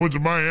went to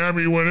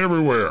Miami, went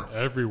everywhere.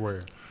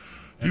 Everywhere.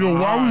 You know,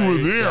 while we were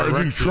there, I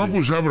think Trump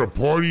was having a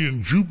party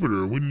in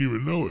Jupiter. We didn't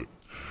even know it.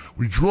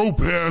 We drove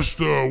past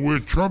where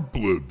Trump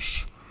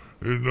lives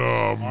in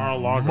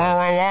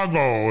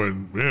Mar-a-Lago,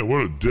 and man,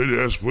 what a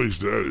dead-ass place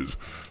that is.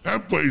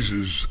 That place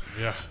is,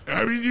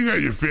 I mean, you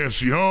got your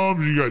fancy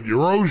homes, you got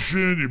your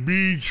ocean, your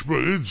beach, but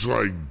it's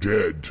like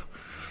dead.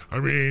 I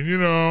mean, you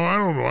know, I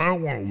don't know. I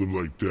don't want to live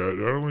like that.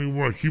 I don't even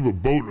want to keep a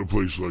boat in a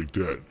place like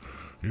that.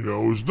 You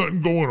know, there's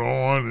nothing going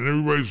on, and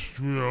everybody's,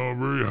 you know,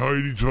 very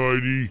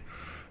hidey-tidy.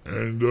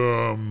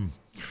 And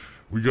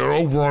we got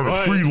over on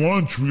a free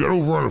lunch. We had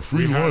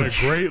a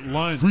great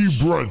lunch. Free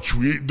brunch.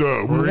 We ate.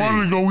 We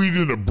wanted to go eat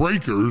in the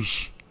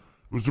Breakers.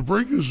 Was the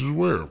Breakers is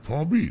where?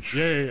 Palm Beach.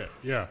 Yeah.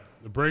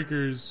 The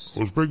Breakers.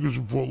 Was Breakers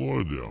in Fort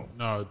Lauderdale?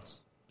 No,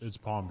 it's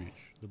Palm Beach.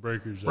 The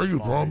Breakers.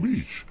 Palm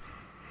Beach.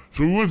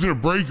 So we went to the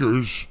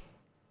Breakers.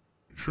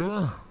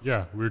 Sure.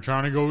 Yeah, we were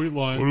trying to go eat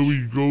lunch. Where did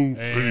we go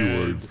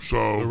anyway?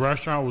 So the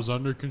restaurant was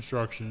under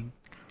construction,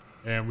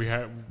 and we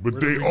had. But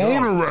they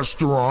own a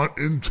restaurant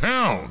in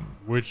town,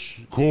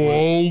 which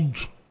called.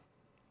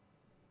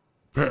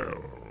 Forgot.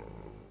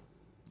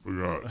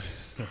 I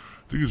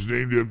think it's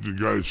named after the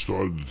guy that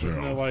started the town.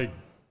 Isn't it like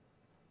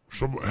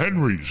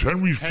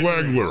Henry's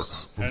Flagler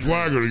from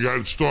Flagler, the guy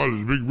that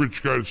started, the big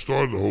rich guy that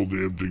started the whole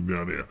damn thing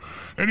down there.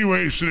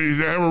 Anyway, so they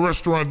have a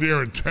restaurant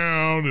there in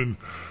town, and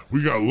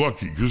we got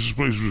lucky because this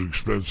place was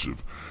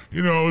expensive.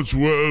 You know, it's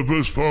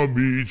West Palm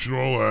Beach and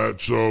all that.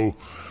 So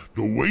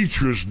the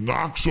waitress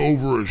knocks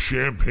over a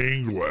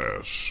champagne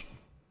glass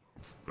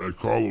that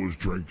Carla was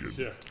drinking.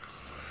 Yeah.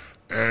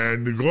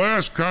 And the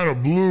glass kind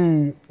of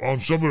blew on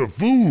some of the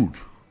food.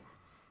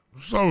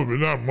 Some of it,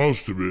 not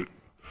most of it.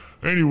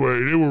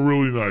 Anyway, they were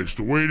really nice.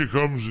 The waiter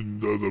comes and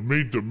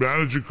the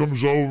manager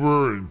comes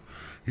over and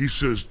he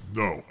says,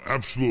 no,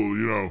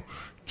 absolutely, you know,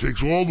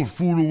 takes all the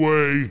food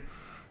away.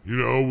 You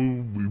know,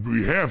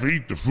 we half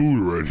ate the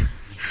food already.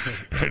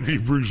 And he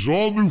brings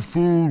all new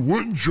food,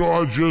 wouldn't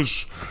charge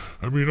us.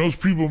 I mean, those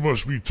people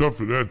must be tough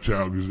in that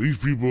town because these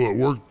people that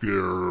work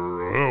there,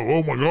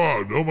 oh my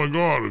God,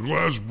 a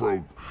glass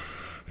broke.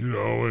 You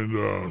know,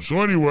 and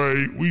so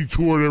anyway, we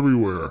toured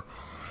everywhere.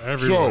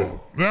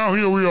 So, now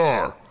here we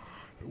are.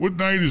 What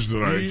night is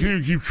tonight? I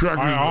can't keep track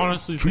of it. I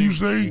honestly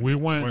Tuesday? think we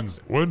went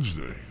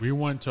Wednesday. We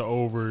went to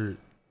over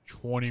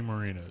 20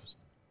 marinas.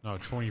 No,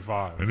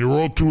 25. And they were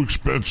all too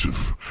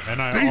expensive.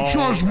 They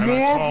charge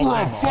more for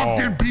a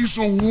fucking piece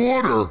of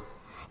water.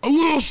 A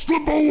little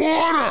slip of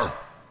water.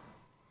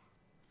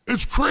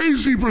 It's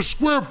crazy per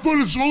square foot.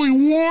 It's only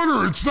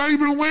water. It's not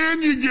even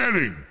land you're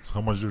getting. That's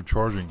how much they're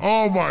charging.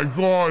 Oh my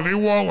God. They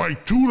want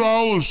like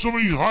 $2. Some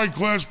of these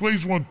high-class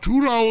places want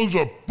 $2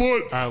 a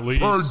foot at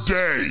least per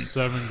day.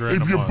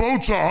 $7,000 If your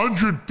boat's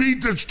 100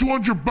 feet, that's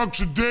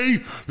 $200 a day.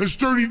 That's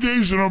 30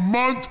 days in a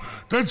month.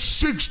 That's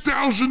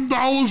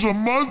 $6,000 a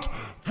month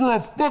for a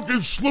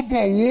fucking slip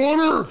of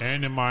water.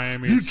 And in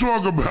Miami, you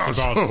talk about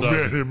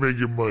man, they're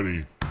making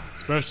money.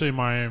 Especially in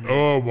Miami.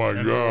 Oh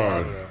my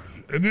God.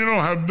 And they don't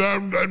have,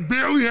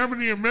 barely have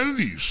any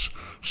amenities.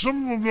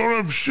 Some of them don't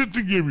have shit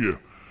to give you.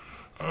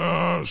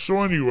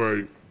 So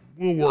anyway,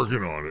 we're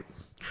working on it.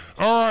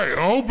 All right,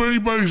 I hope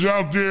anybody's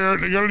out there,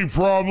 they got any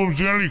problems,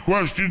 they got any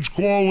questions,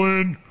 call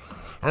in.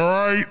 All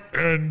right,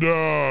 and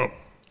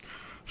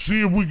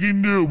see if we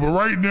can do. But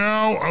right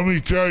now, let me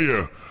tell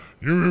you,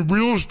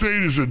 real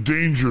estate is a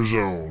danger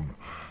zone.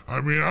 I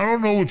mean, I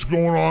don't know what's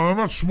going on. I'm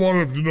not smart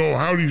enough to know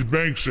how these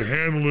banks are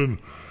handling.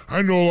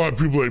 I know a lot of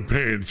people ain't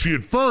paying. See,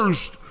 at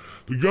first,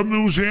 the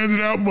government was handing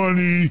out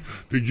money.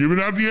 They're giving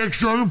out the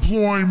extra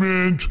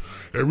unemployment.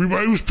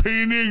 Everybody was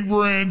paying their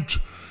rent.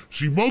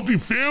 See,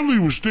 multifamily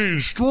was staying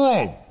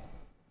strong.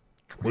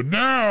 But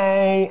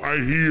now I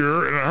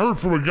hear, and I heard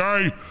from a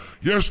guy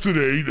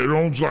yesterday that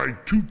owns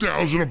like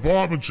 2,000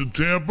 apartments in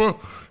Tampa.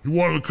 He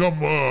wanted to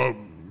come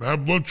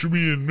have lunch with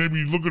me and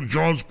maybe look at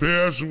John's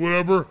Pass or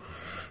whatever.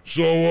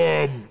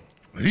 So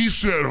he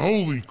said,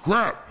 holy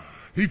crap,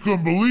 he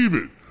couldn't believe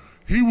it.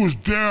 He was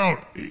down.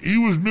 He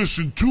was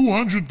missing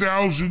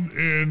 $200,000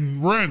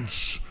 in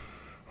rents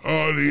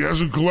that he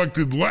hasn't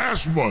collected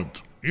last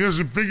month. He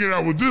hasn't figured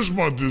out what this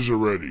month is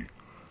already.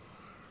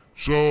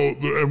 So,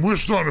 and we're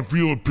starting to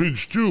feel a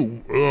pinch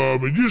too.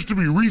 It used to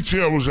be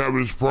retail was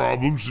having its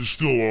problems. They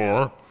still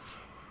are.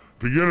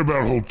 Forget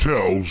about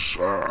hotels.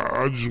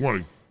 I just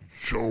want to.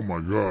 Oh my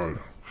God,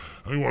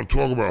 I don't want to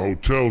talk about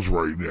hotels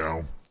right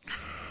now.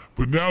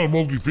 But now the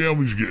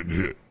multifamily's getting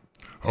hit.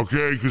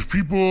 Okay, because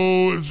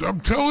people, I'm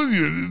telling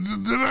you,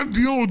 they're not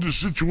dealing with the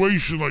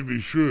situation like they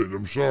should.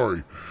 I'm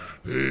sorry.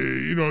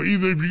 You know,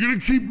 either if you're going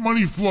to keep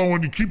money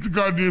flowing, you keep the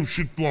goddamn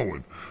shit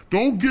flowing.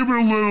 Don't give it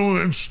a little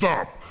and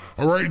stop.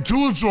 All right,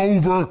 until it's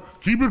over,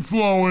 keep it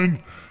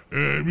flowing.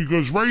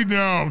 Because right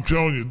now, I'm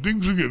telling you,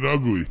 things are getting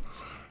ugly.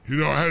 You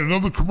know, I had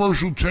another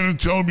commercial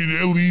tenant telling me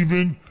they're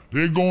leaving.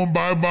 They're going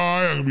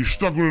bye-bye. I'm going to be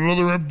stuck with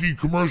another empty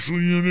commercial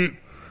unit,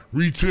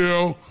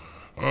 retail.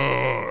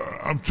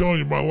 I'm telling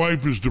you, my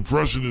life is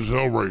depressing as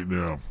hell right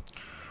now.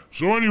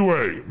 So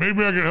anyway,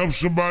 maybe I can help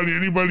somebody.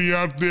 Anybody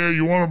out there,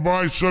 you want to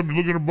buy something,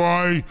 you're looking to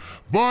buy.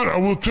 But I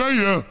will tell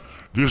you,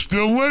 They're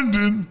still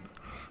lending.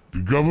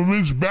 The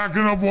government's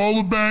backing up all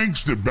the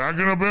banks. They're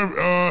backing up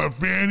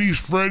Fannies,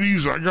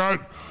 Freddies. I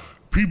got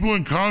people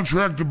in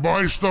contract to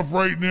buy stuff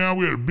right now.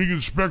 We had a big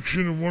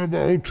inspection in one of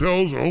our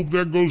hotels. I hope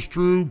that goes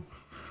through.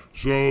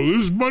 So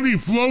there's money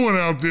flowing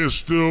out there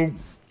still.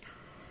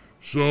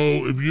 So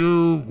if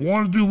you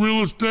want to do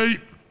real estate,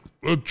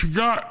 what you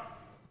got?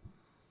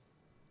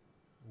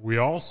 We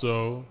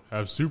also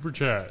have super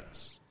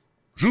chats.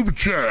 Super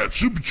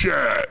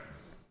chat.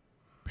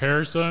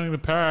 Parasailing the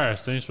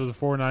Past, thanks for the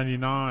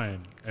 $4.99.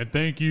 And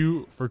thank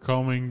you for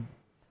coming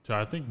to,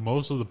 I think,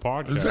 most of the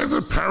podcasts. Is that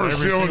the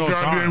parasailing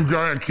goddamn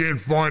guy I can't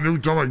find? Every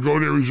time I go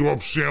there, he's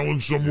off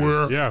sailing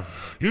somewhere. Yeah.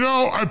 You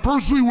know, I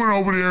personally went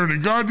over there in the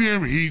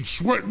goddamn heat,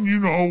 sweating, you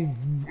know,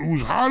 it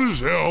was hot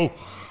as hell,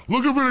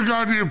 looking for the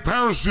goddamn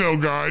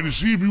parasail guy to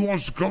see if he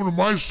wants to come to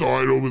my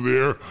side over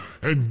there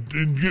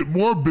and get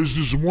more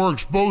business and more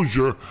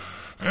exposure.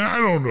 And I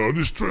don't know,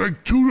 there's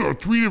like 2 or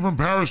 3 different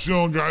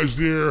parasailing guys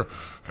there.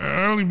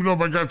 I don't even know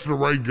if I got to the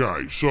right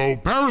guy. So,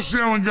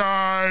 parasailing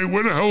guy,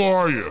 where the hell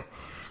are you?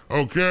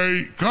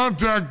 Okay,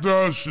 contact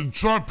us and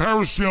start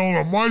parasailing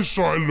on my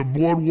side of the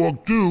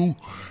boardwalk too,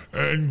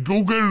 and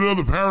go get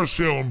another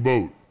parasailing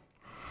boat.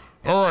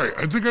 All right,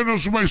 I think I know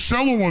somebody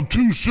selling one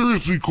too.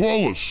 Seriously,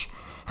 call us.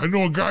 I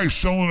know a guy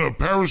selling a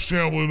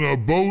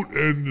parasailing boat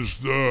and this,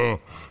 the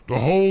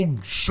whole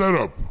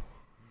setup.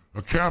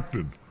 A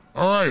captain.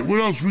 All right, what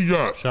else we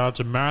got? Shout out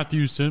to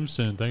Matthew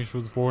Simpson. Thanks for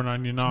the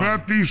 $4.99.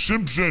 Matthew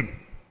Simpson.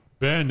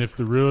 Ben, if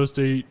the real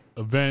estate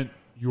event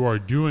you are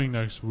doing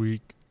next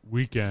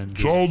weekend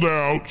Sold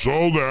out,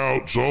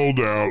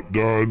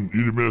 done.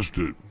 You missed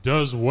it.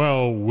 does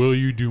well, will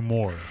you do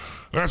more?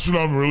 That's what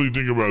I'm really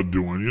thinking about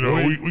doing. You know,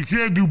 Really? we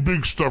can't do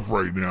big stuff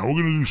right now.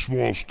 We're going to do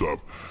small stuff.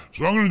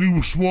 So I'm going to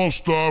do small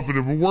stuff, and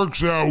if it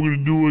works out, we're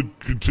going to do it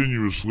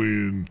continuously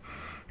and,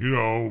 you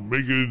know,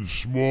 make it in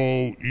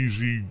small,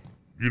 easy,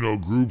 you know,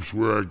 groups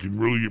where I can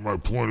really get my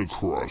point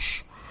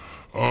across.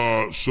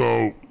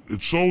 So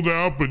it's sold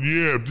out, but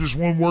yeah, if this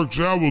one works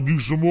out, we'll do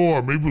some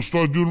more. Maybe we'll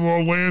start doing them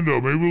in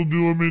Orlando. Maybe we'll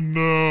do them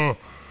in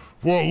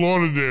Fort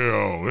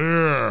Lauderdale.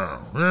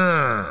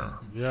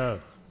 Yeah.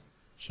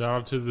 Shout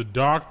out to the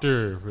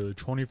doctor for the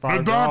 $25.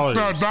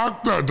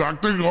 The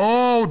doctor.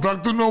 Oh,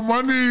 doctor no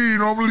money.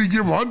 Normally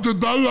give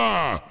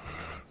 $100.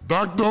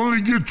 Doctor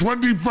only give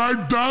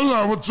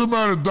 $25. What's the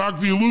matter,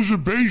 doctor? You lose your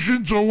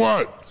patience or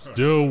what?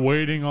 Still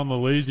waiting on the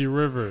lazy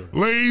river.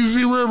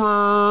 Lazy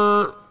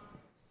River.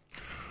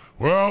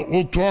 Well,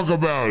 we'll talk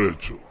about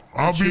it.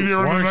 I'll be there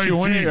on the 19th. Weren't you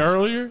winning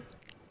earlier?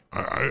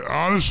 I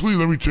honestly,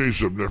 let me tell you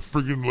something. That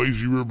freaking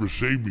Lazy River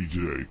saved me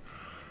today.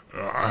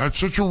 I had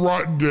such a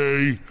rotten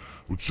day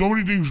with so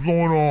many things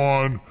going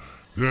on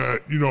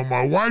that, you know,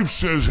 my wife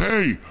says,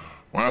 hey,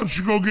 why don't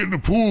you go get in the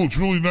pool? It's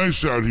really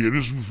nice out here.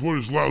 This is before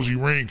this lousy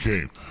rain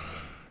came.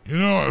 You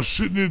know, I was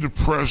sitting there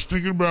depressed,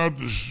 thinking about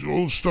this,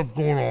 all this stuff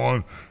going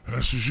on, and I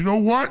says, you know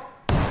what?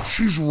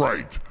 She's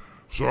right.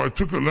 So I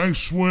took a nice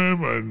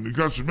swim and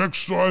got some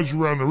exercise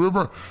around the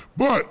river,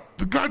 but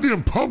the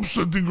goddamn pumps,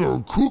 I think,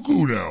 are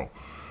cuckoo now.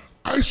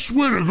 I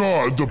swear to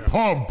God, the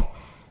pump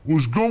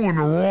was going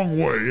the wrong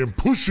way and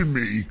pushing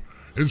me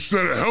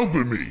instead of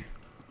helping me.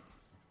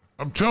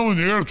 I'm telling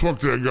you, I gotta talk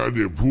to that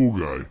goddamn pool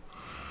guy.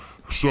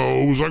 So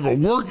it was like a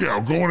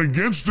workout going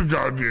against the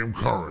goddamn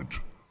current.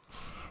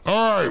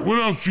 All right, what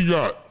else you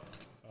got?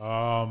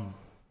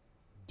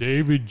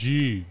 David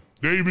G.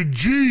 David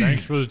G.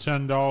 Thanks for the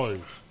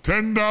 $10.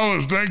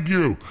 $10, thank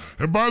you.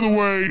 And by the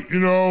way, you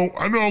know,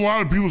 I know a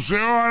lot of people say,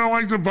 oh, I don't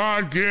like the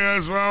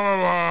podcast, blah, blah,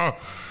 blah.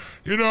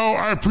 You know,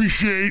 I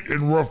appreciate,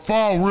 and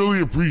Rafal really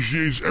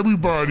appreciates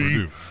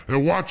everybody that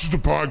watches the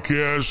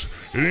podcast.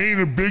 It ain't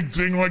a big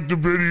thing like the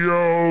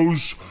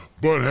videos,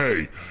 but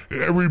hey,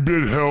 every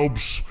bit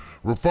helps.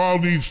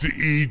 Rafal needs to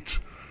eat,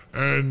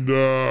 and,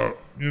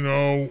 you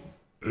know,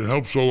 it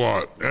helps a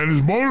lot. And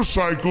his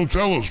motorcycle,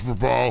 tell us,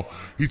 Rafal,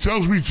 he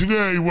tells me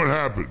today what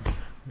happened.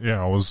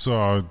 Yeah, I was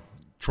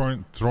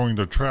throwing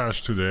the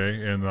trash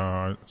today and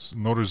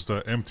noticed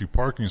the empty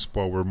parking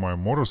spot where my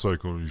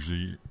motorcycle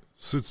usually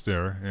sits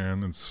there,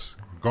 and it's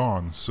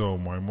gone. So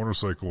my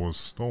motorcycle was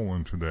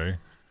stolen today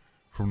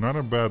from not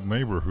a bad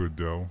neighborhood,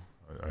 though,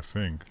 I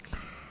think.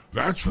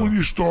 That's when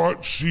you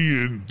start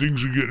seeing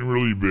things are getting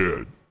really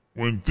bad.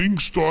 When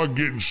things start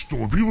getting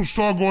stolen, when people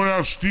start going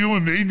out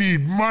stealing, they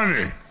need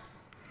money.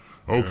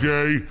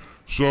 Okay? Yeah.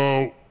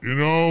 So, you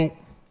know,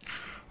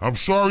 I'm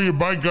sorry your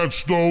bike got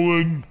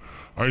stolen.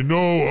 I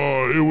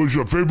know it was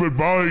your favorite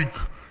bike.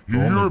 You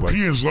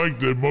Europeans like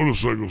that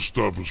motorcycle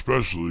stuff,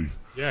 especially.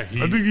 Yeah,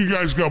 I think you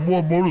guys got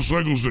more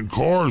motorcycles than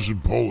cars in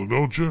Poland,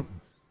 don't you?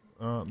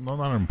 No,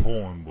 not in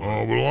Poland.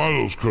 But but a lot of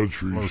those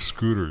countries. A lot of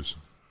scooters.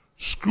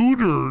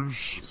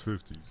 Scooters?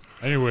 50s.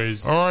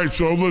 Anyways. All right,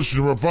 so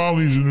listen, Rafal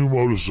needs a new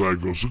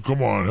motorcycle, so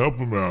come on, help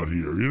him out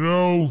here. You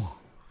know,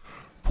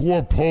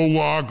 poor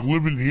Polak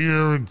living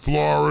here in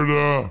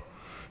Florida.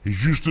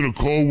 He's used to the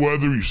cold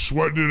weather. He's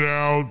sweating it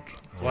out.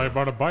 That's why I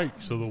bought a bike,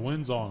 so the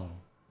wind's on him.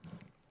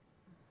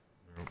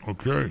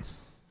 Okay.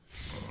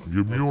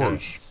 Give me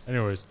yours.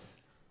 Anyways.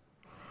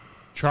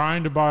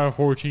 trying to buy a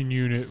 14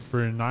 unit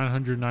for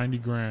 990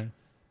 grand,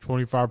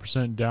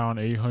 25% down,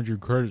 800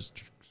 credit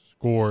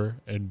score,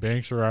 and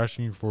banks are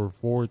asking for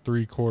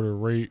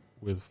 4.75 rate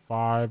with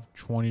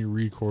 520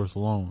 recourse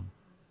loan.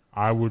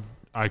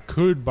 I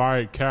could buy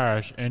it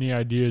cash. Any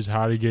ideas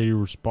how to get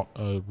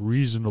a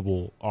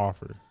reasonable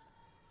offer?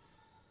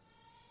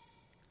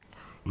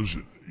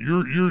 Listen,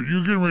 you're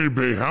getting ready to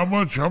pay how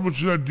much? How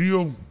much is that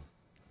deal?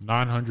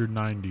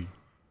 990.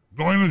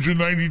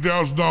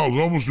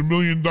 $990,000, almost $1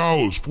 million,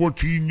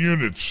 14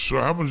 units. So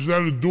how much is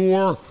that a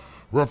door?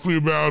 Roughly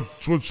about,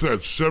 what's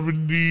that,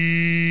 7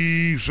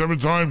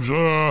 times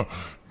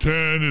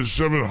 10 is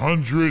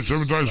 700,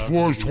 7 times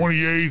 4 is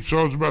 28,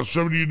 so it's about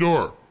 70 a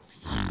door.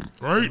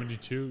 Right?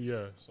 72,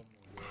 yeah. Something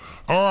like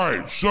that. All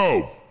right,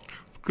 so,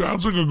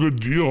 sounds like a good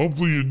deal.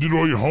 Hopefully you did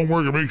all your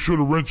homework and make sure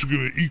the rents are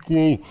going to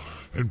equal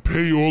and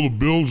pay all the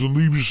bills and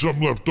leave you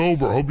something left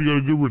over. I hope you got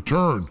a good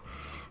return.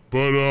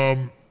 But,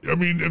 I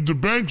mean, if the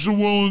banks are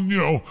willing,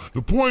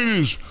 the point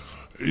is,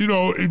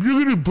 if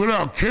you're going to put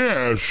out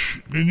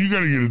cash, then you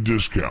got to get a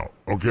discount,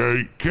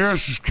 okay?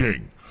 Cash is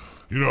king.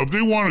 If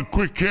they want a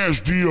quick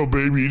cash deal,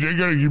 baby, they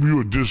got to give you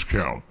a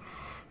discount.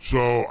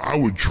 So I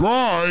would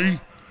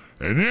try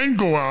and then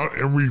go out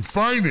and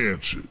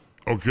refinance it,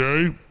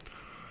 okay?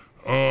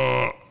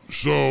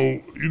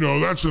 So,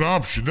 that's an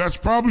option. That's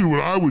probably what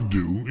I would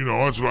do.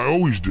 That's what I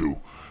always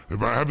do.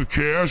 If I have the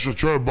cash, I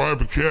try to buy it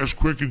for cash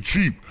quick and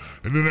cheap,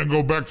 and then I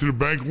go back to the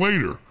bank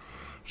later.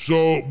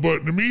 So, but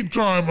in the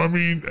meantime, I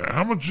mean,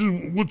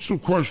 what's the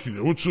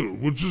question? What's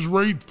this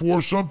rate for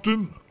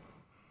something?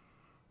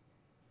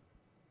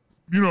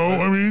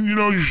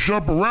 You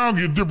shop around,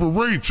 get different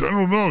rates. I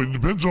don't know. It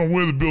depends on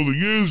where the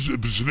building is.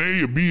 If it's an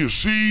A, a B, a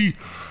C.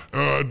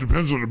 It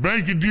depends on the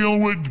bank you're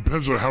dealing with. It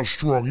depends on how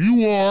strong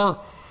you are.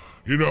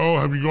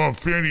 Have you gone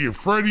Fannie or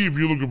Freddie? If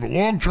you're looking for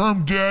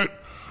long-term debt.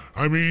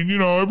 I mean,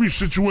 every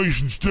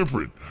situation's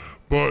different.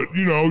 But,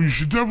 you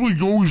should definitely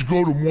always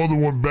go to more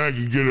than one bank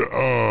and get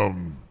a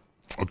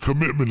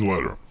commitment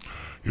letter.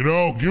 Give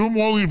them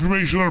all the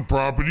information on the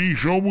property,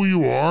 show them who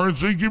you are, and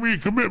say, give me a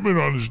commitment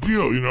on this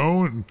deal,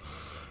 and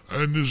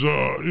there's,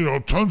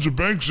 tons of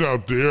banks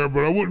out there,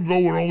 but I wouldn't go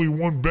with only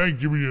one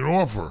bank giving you an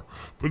offer.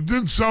 But it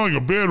didn't sound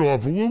like a bad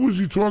offer. What was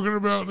he talking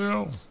about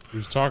now? He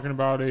was talking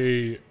about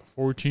a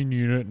 14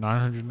 unit,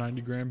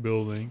 990 grand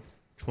building,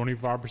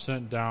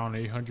 25% down,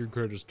 800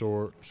 credit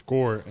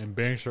score, and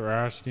banks are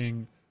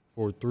asking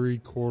for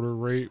 3/4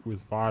 rate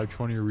with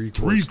 520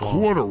 recourse.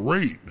 3/4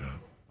 rate?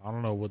 I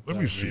don't know what that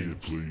means. Let me see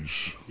it,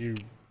 please. He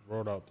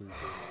wrote out 3/4.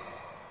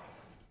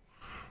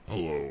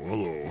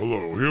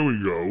 Hello. Here we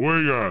go.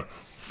 We got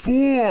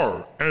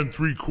 4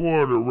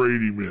 3/4 rate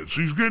he meant.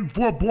 So he's getting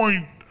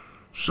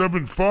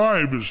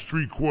 4.75 is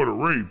 3/4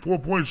 rate.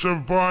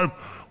 4.75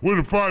 with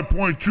a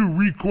 5.2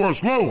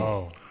 recourse loan.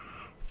 Oh.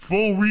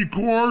 Full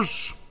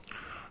recourse.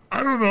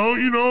 I don't know.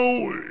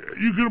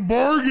 You can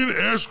bargain,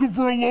 ask them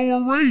for a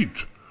lower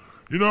rate.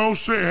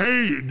 Say,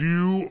 hey, do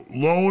you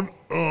loan,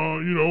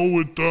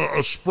 with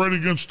a spread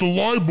against the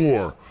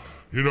LIBOR?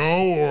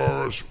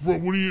 Or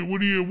what do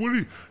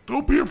you,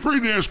 don't be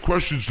afraid to ask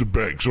questions to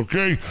banks,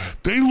 okay?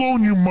 They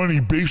loan you money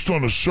based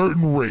on a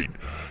certain rate.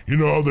 They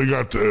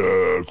got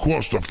the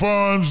cost of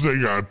funds, they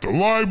got the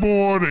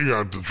LIBOR, they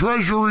got the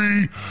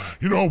treasury.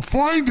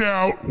 Find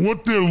out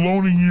what they're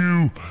loaning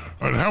you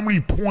and how many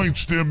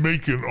points they're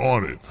making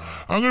on it.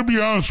 I'm going to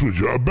be honest with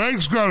you. A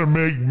bank's got to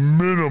make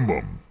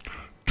minimum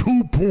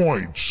 2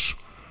 points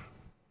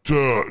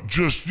to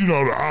just,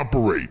 to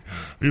operate.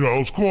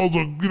 It's called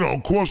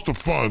the, cost of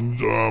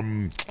funds.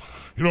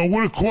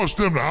 What it costs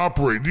them to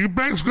operate. The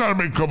bank's got to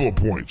make a couple of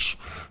points.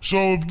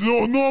 So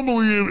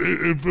normally,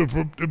 if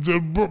they're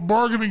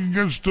bargaining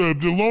against, they're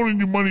loaning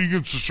you money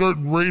against a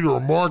certain rate or a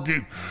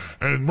market,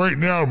 and right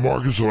now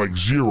markets are like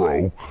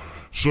 0.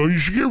 So you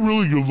should get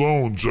really good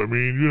loans. I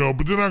mean,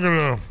 but they're not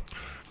going to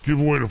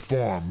give away the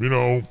farm,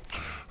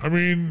 I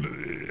mean,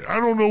 I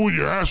don't know what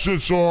your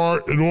assets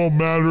are. It all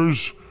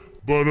matters.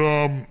 But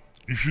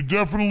you should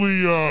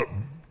definitely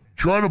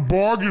try to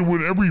bargain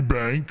with every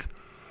bank.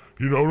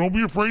 Don't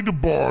be afraid to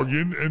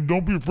bargain, and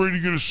don't be afraid to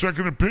get a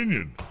second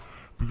opinion,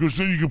 because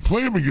then you can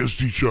play them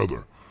against each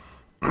other.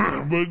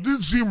 But it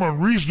didn't seem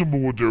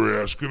unreasonable what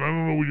they're asking. I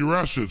don't know what your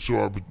assets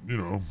are, but,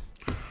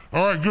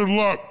 All right, good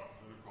luck.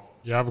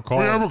 You have a call?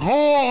 We have a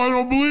call. I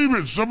don't believe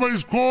it.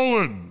 Somebody's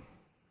calling.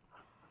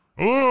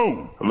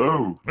 Hello.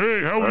 Hello.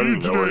 Hey, how are you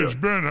today? It's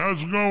Ben.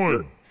 How's it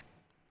going?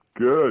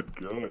 Good.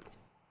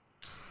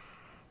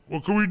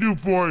 What can we do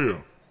for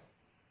you?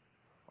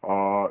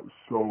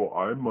 So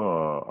I'm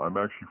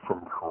actually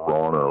from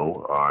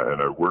Toronto,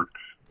 and I worked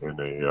in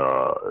an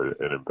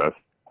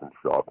investment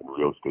shop in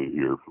real estate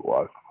here for the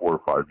last 4 or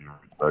 5 years.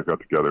 I got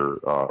together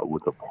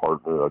with a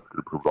partner that's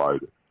going to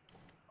provide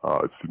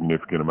a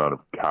significant amount of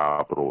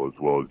capital as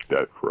well as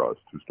debt for us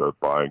to start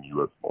buying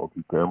U.S.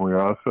 multifamily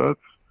assets.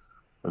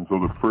 And so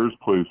the first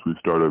place we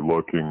started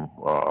looking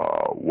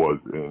was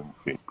in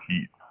St.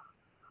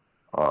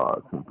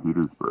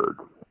 Petersburg,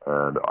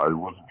 and I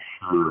wasn't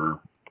sure.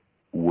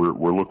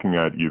 We're looking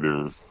at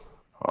either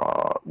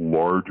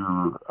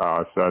larger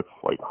assets,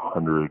 like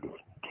 100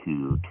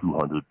 to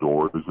 200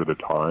 doors at a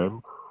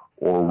time,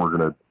 or we're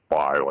going to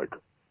buy like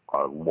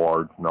a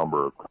large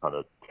number of kind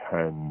of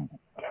 10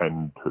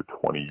 to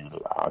 20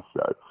 unit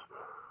assets.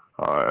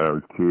 And I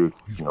was curious,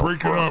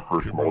 breaking up.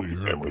 for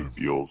multifamily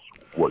deals,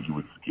 what you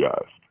would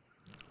suggest.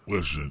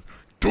 Listen,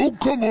 don't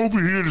come over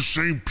here to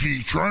St.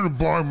 Pete trying to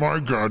buy my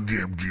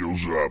goddamn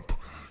deals up.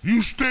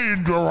 You stay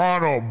in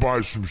Toronto and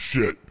buy some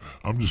shit.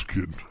 I'm just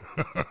kidding.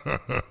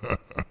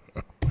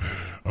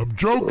 I'm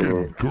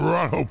joking.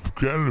 Toronto,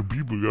 Canada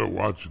people got to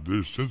watch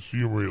this. Sense of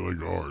humor ain't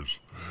like ours.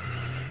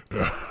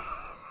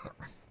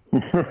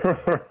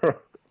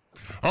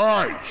 All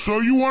right, so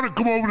you want to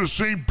come over to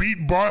St. Pete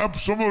and buy up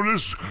some of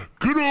this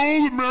good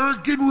old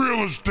American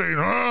real estate,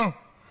 huh?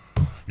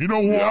 You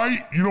know why?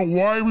 Yeah. You know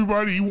why,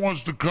 everybody? He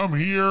wants to come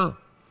here.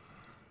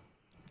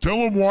 Tell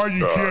him why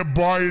you can't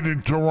buy it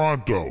in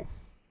Toronto.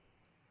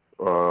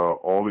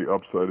 All the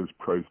upside is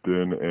priced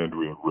in, and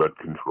we have rent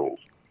controls.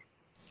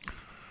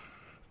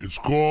 It's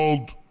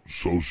called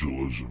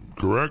socialism,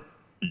 correct?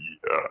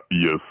 Yeah,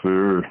 yes,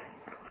 sir.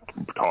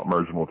 Top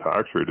marginal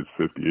tax rate is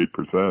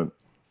 58%.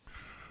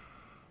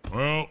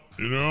 Well,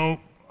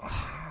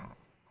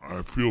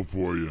 I feel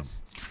for you.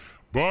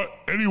 But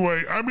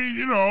anyway, I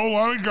mean, a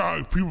lot of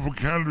guys, people from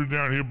Canada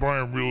down here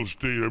buying real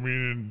estate,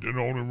 and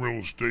owning real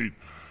estate.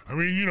 I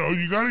mean, you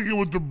got to get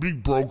with the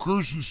big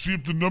brokers and see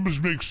if the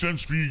numbers make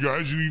sense for you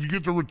guys. You need to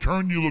get the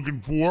return you're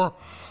looking for.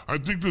 I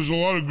think there's a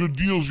lot of good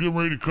deals getting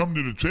ready to come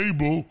to the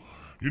table,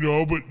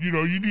 but,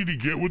 you need to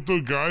get with the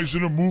guys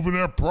that are moving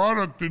that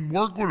product and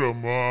work with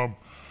them.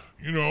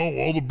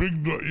 All the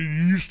big,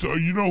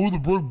 you know who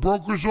the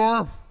brokers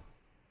are?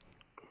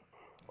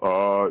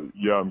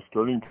 Yeah, I'm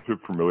starting to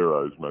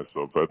familiarize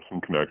myself. I have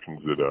some connections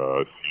at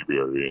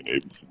CBRE and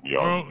Abramson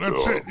Young. Well,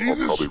 that's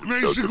it.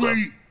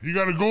 Basically, you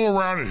got to go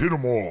around and hit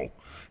them all.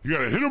 You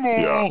got to hit them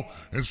all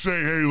and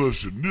say, hey,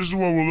 listen, this is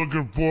what we're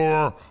looking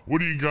for. What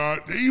do you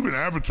got? They even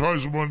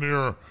advertise them on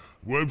their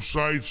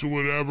websites or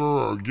whatever,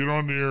 or get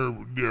on their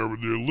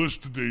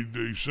list that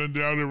they send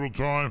out every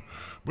time.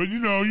 But,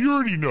 you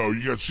already know.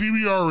 You got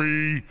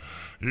CBRE,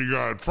 you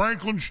got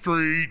Franklin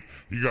Street,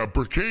 you got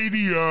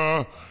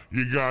Berkadia,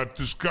 you got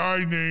this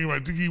guy named, I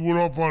think he went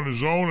off on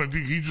his own. I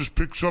think he just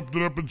picked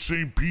something up in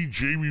St. Pete,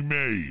 Jamie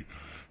May.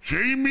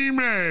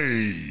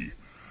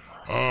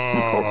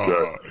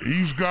 Okay.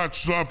 He's got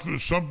something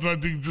I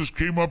think just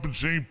came up in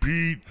St.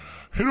 Pete.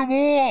 Hit them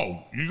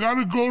all. You got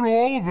to go to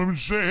all of them and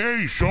say,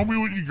 hey, show me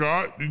what you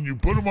got. And you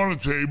put them on the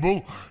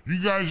table.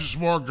 You guys are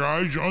smart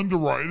guys. You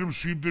underwrite them,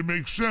 see if they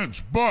make sense.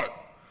 But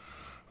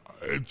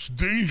it's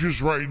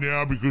dangerous right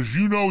now because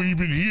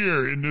even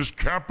here in this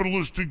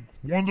capitalistic,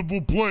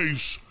 wonderful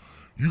place,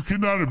 you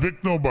cannot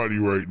evict nobody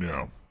right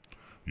now.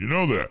 You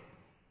know that.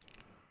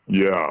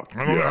 Yeah.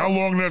 I don't know how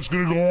long that's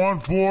going to go on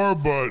for,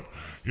 but,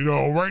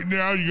 right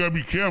now you got to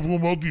be careful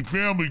with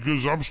multifamily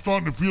because I'm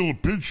starting to feel a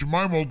pinch in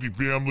my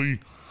multifamily.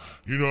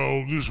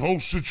 This whole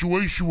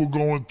situation we're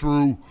going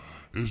through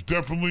is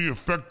definitely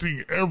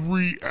affecting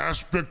every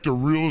aspect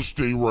of real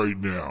estate right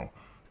now.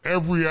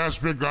 Every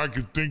aspect I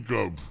could think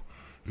of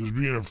is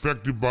being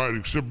affected by it,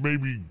 except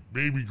maybe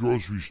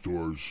grocery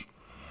stores.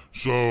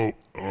 So,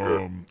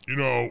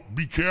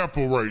 be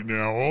careful right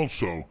now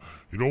also.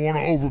 You don't want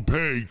to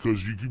overpay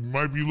because you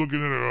might be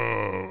looking at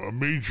a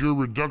major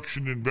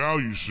reduction in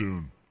value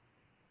soon.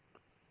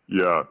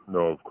 Yeah,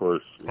 no, of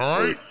course. All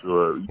right?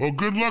 Well,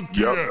 good luck to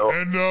you. No.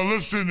 And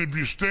listen, if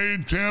you stay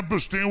in Tampa,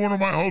 stay in one of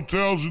my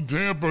hotels in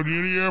Tampa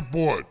near the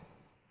airport.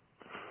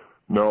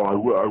 No,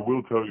 I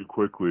will tell you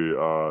quickly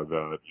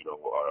that,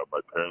 my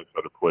parents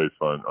had a place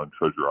on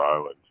Treasure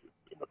Island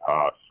in the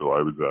past, so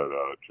I was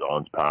at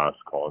John's Pass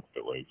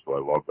constantly, so I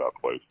love that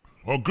place.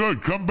 Well,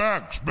 good. Come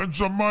back. Spend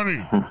some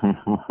money.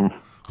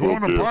 Go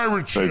on a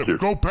pirate ship.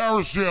 Go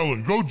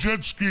parasailing. Go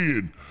jet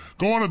skiing.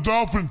 Go on a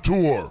dolphin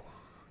tour.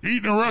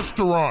 Eat in a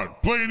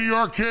restaurant. Play in the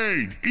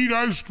arcade. Eat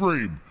ice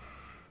cream.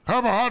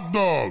 Have a hot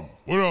dog.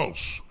 What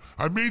else?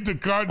 I made the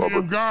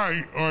goddamn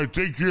guy. All right,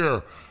 take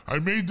care. I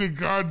made the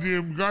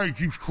goddamn guy. He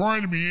keeps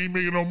crying to me. He ain't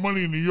making no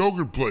money in the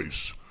yogurt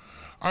place.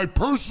 I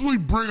personally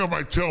bring him.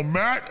 I tell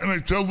Matt and I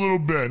tell little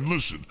Ben,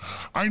 listen,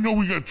 I know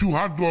we got 2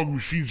 hot dog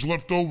machines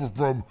left over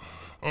from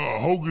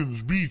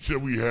Hogan's Beach that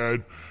we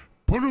had.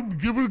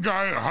 Give a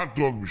guy a hot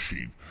dog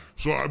machine.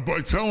 So I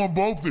tell them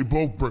both, they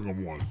both bring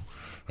him one.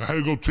 I had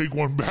to go take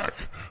one back.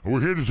 We're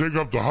here to take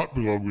up the hot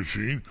dog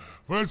machine.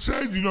 But I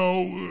said,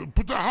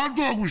 put the hot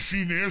dog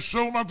machine there,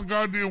 sell them out the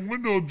goddamn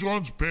window of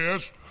John's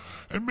Pass,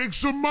 and make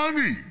some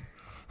money.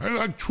 I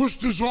had to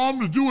twist his arm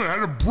to do it. I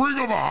had to bring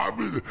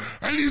him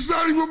and he's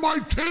not even my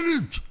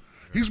tenant.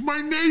 He's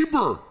my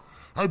neighbor.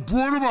 I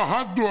brought him a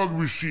hot dog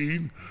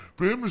machine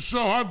for him to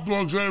sell hot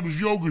dogs out of his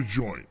yoga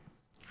joint.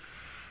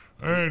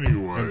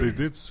 Anyway. And they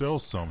did sell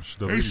some.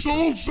 They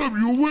sold some.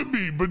 You were with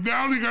me. But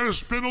now they got to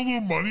spend a little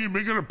money and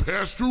make it a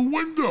pass-through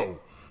window.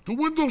 The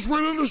window's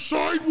right on the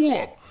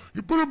sidewalk.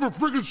 You put up a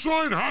friggin'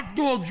 sign, hot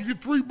dogs, you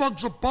get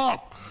 $3 a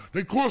pop.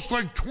 They cost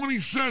like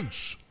 20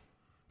 cents.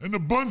 And the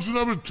bun's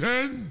another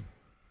 10.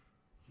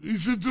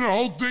 He's into the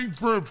whole thing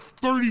for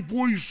 30,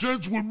 40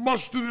 cents with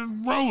mustard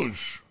and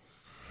relish.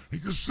 He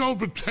can sell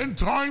for 10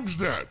 times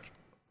that.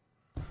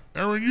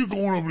 Aaron, you're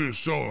going over there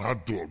selling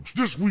hot dogs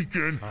this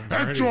weekend at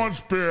ready.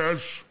 John's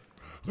Pass.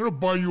 I'm going to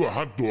buy you a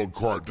hot dog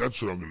cart.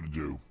 That's what I'm going to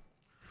do.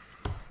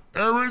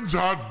 Aaron's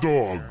Hot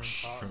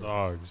Dogs. Hot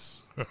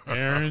dogs.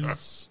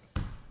 Aaron's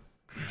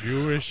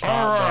Jewish All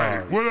hot right.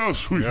 dogs. What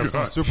else we We have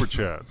some got? super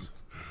chats.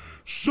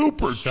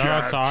 Super Shout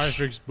out chats.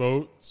 to iFix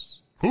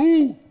Boats.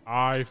 Who?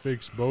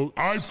 iFix Boats.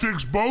 I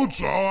fix boats.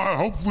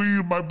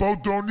 Hopefully my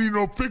boat don't need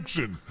no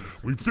fixing.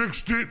 We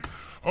fixed it.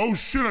 Oh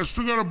shit! I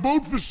still got a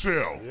boat for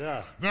sale.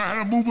 Yeah. Now I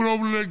had to move it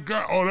over to that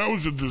guy. Oh, that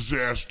was a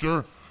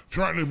disaster.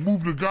 Trying to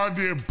move the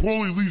goddamn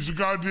Paulie leaves the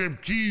goddamn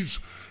keys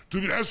to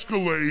the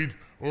Escalade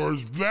or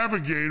his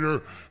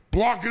navigator,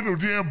 blocking the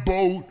damn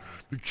boat.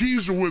 The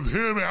keys are with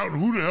him out in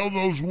who the hell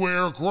knows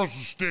where across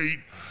the state,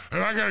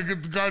 and I gotta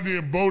get the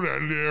goddamn boat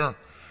out of there.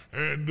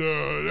 And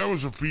that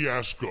was a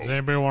fiasco. Does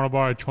anybody want to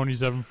buy a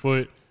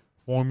 27-foot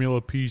Formula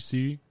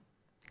PC?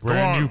 Brand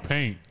on. new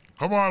paint.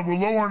 Come on, we're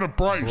lowering the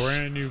price.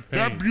 Brand new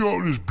That paint.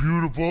 boat is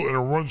beautiful and it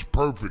runs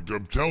perfect.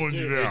 I'm telling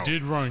you now. It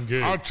did run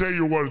good. I'll tell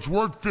you what, it's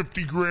worth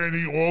 50 grand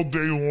all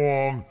day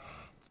long.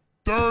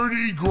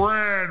 30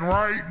 grand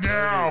right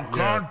now. 30,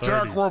 yeah,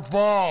 Contact 30.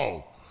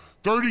 Rafal.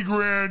 30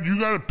 grand, you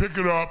got to pick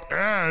it up.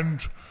 And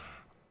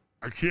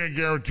I can't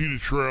guarantee the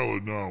trailer,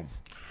 no.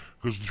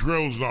 Because the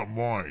trailer's not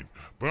mine.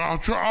 But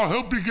I'll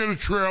help you get a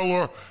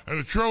trailer. And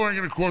the trailer ain't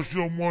going to cost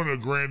you no more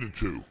than $1,000 or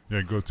 $2,000.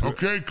 Yeah, go to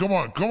Okay, come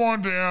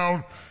on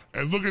down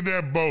and look at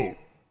that boat.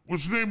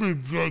 What's the name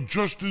of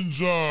Justin's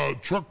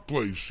truck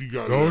place he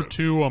got? Go at?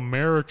 to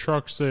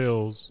Ameritruck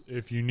Sales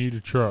if you need a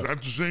truck. Is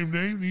that the same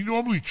name? He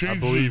normally changes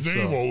believe his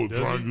name so. all the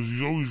Does time he? because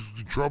he's always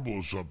in trouble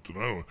or something. I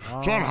don't know.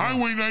 It's on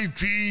Highway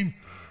 19,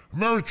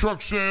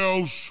 Ameritruck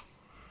Sales,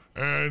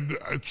 and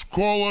it's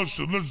call us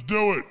and let's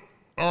do it.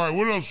 All right,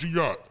 what else you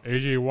got?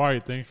 AJ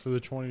White, thanks for the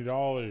 $20.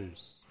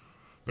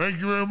 Thank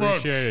you very much.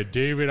 Appreciate it.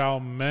 David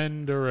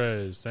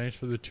Almendarez, thanks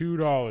for the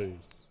 $2.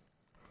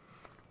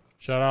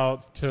 Shout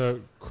out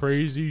to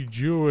Crazy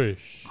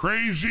Jewish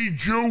Crazy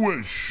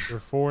Jewish.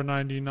 for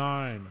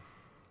 $4.99.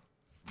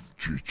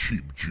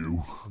 Cheap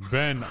Jew.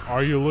 Ben,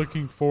 are you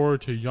looking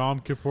forward to Yom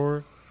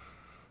Kippur?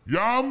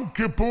 Yom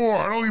Kippur.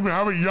 I don't even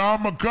have a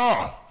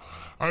yarmulke.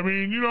 I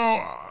mean,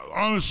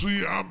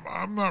 honestly,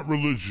 I'm not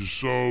religious,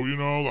 so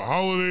the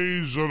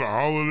holidays are the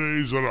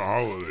holidays are the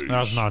holidays.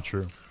 That's not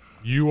true.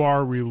 You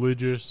are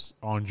religious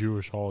on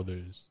Jewish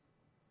holidays.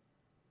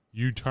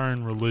 You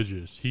turn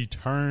religious. He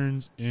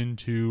turns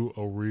into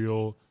a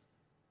real.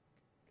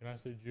 Can I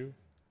say Jew?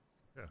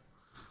 Yeah.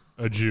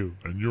 A Jew.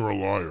 And you're a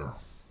liar.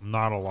 I'm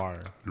not a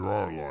liar. You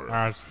are a liar.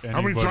 Ask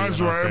How many anybody times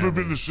in have our I ever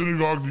family. been to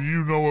synagogue that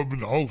you know of in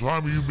the whole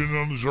time you've been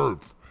on this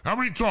earth? How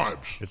many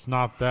times? It's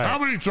not that. How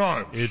many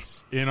times?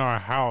 It's in our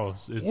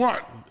house. It's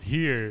What?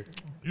 here.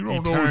 You don't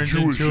he know what turns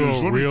Jewish into is.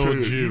 a Let me real tell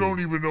you, Jew. you don't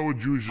even know what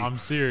Jewish is. I'm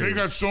serious. They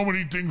got so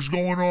many things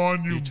going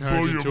on, you He blow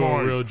turns your into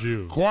mind. a real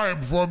Jew. Quiet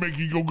before I make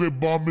you go get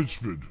bar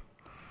mitzvahed.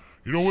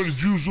 You know what the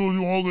Jews will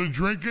do all their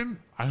drinking?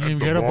 I didn't At even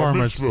the get a bar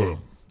mitzvah. mitzvah.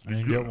 I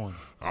didn't get one.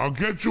 I'll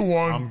get you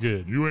one. I'm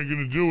good. You ain't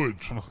gonna do it.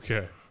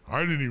 Okay. I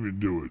didn't even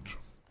do it.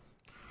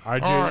 I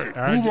did. All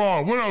right, move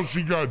on. What else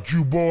you got,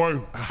 Jew boy?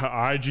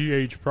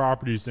 IGH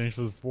Properties. Thanks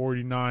for the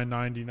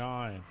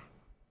 $49.99.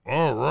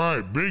 All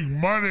right, big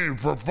money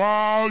for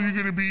fall. You're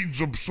gonna be eating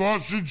some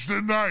sausage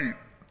tonight.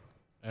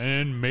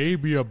 And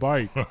maybe a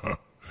bike.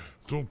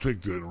 Don't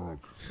take that wrong.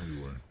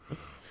 Anyway,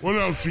 what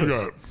else you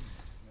got?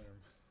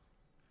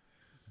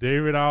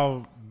 David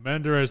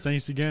Almendarez,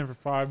 thanks again for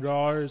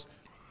 $5.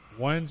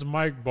 When's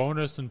Mike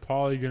Bonus and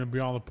Paulie going to be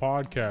on the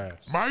podcast?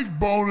 Mike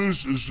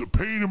Bonus is a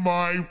pain in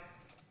my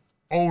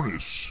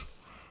onus.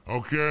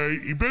 Okay,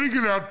 you better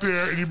get out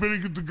there and you better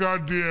get the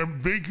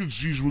goddamn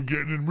vacancies we're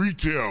getting in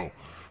retail.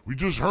 We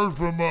just heard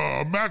from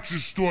a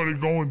mattress store that's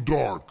going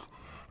dark.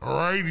 All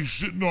right, he's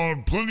sitting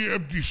on plenty of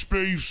empty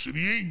space and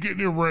he ain't getting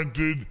it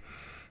rented.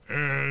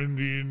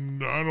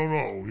 And I don't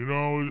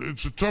know,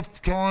 it's a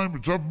tough time, a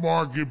tough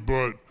market,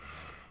 but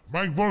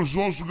Mike Bonus has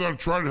also got to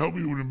try to help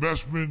me with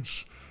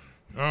investments.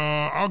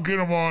 I'll get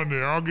him on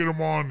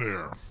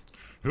there.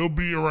 He'll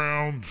be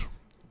around.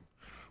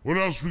 What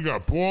else we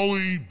got?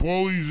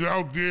 Paulie's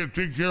out there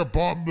taking care of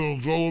apartment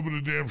buildings all over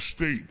the damn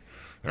state.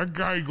 That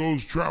guy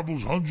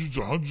travels hundreds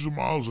of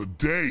miles a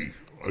day.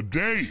 A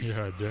day.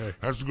 Yeah, a day.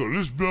 Has to go to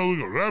this building,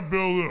 go to that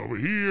building, over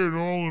here, and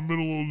all in the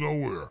middle of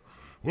nowhere.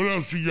 What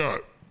else you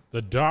got?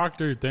 The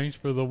doctor, thanks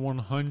for the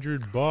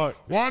 $100.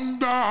 $100.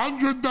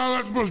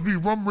 That must be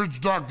from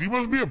Rich Doctor. He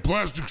must be a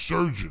plastic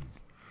surgeon.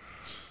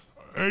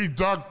 Hey,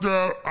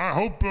 doctor, I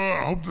hope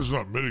that's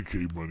not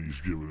Medicaid money he's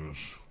giving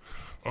us.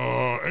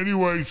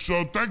 Anyway,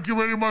 so thank you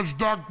very much,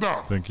 doctor.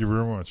 Thank you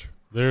very much.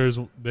 There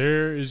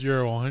is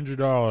your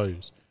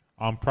 $100.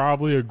 I'm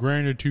probably a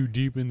grand or two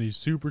deep in these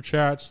super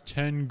chats.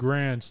 10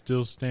 grand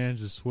still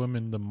stands to swim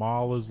in the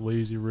Mala's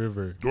lazy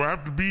river. Do I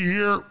have to be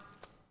here?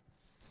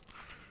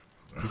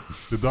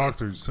 The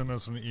doctor, send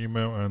us an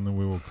email and then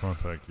we will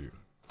contact you.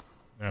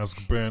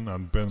 Ask Ben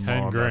on benmall.com.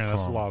 10 grand,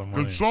 that's a lot of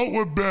money. Consult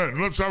with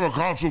Ben. Let's have a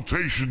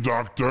consultation,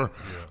 doctor.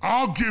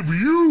 I'll give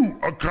you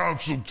a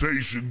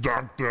consultation,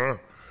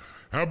 doctor.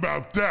 How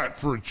about that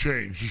for a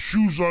change? The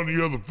shoe's on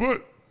the other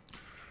foot.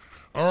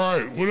 All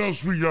right, what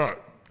else we got?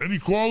 Any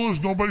callers?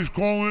 Nobody's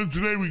calling in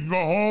today. We can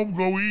go home,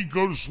 go eat,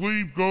 go to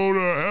sleep, go to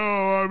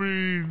hell. I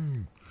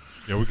mean...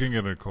 Yeah, we can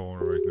get a caller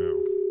right now.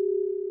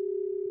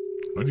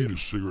 I need a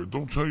cigarette.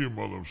 Don't tell your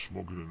mother I'm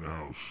smoking in the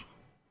house.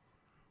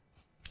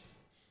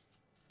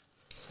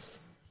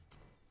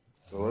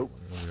 Hello?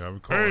 We have a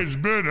caller. Hey, it's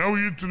Ben. How are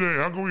you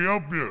today? How can we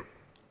help you?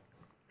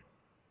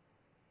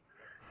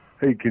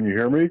 Hey, can you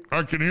hear me?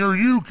 I can hear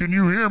you. Can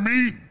you hear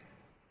me?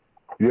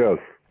 Yes.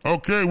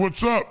 Okay,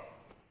 what's up?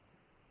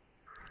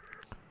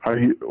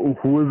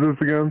 Who is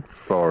this again?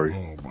 Sorry.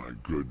 Oh, my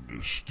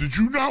goodness. Did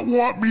you not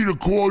want me to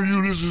call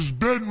you? This is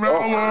Ben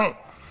Mella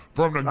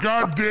from the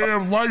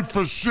goddamn Life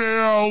for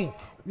Sale.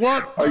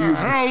 What the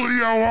hell do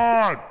you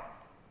want?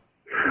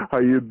 How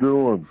you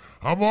doing?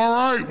 I'm all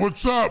right.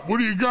 What's up? What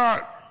do you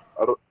got?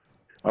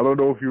 I don't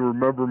know if you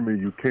remember me.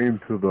 You came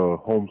to the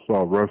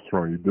Homestyle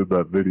restaurant. You did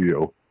that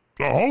video.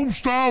 The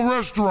Homestyle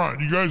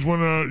restaurant. You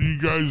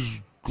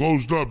guys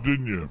closed up,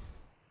 didn't you?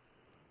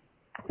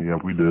 Yeah,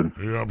 we did.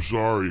 Yeah, I'm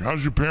sorry.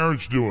 How's your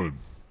parents doing?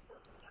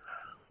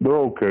 They're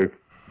okay.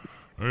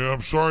 Yeah,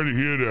 I'm sorry to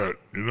hear that.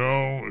 You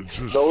know, it's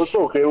just... No, it's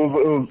okay. It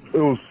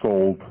was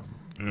sold.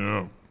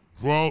 Yeah.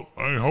 Well,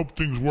 I hope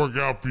things work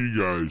out for you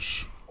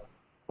guys.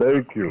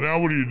 Thank you. Now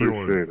what are you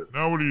doing? Appreciate it.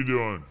 Now what are you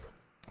doing?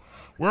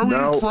 Where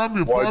were you from?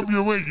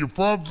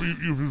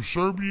 You're from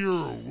Serbia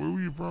or where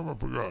were you from? I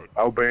forgot.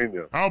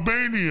 Albania.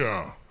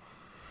 Albania.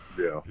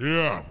 Yeah.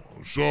 Yeah.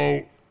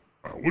 So,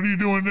 what are you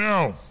doing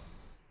now?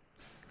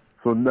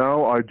 So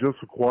now I just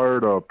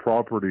acquired a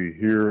property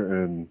here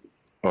in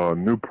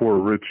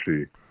Newport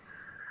Richie.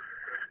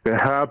 It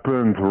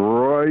happened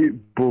right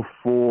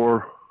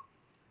before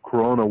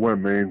Corona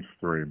went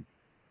mainstream.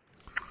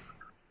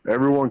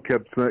 Everyone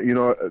kept saying, you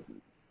know,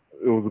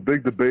 it was a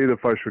big debate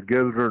if I should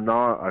get it or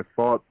not. I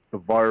thought the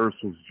virus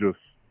was just,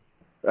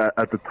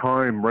 at the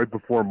time, right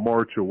before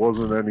March, it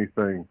wasn't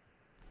anything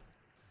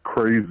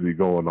crazy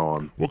going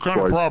on. What kind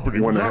of property?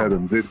 I went ahead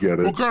and did get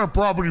it. What kind of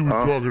property are we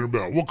talking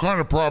about? What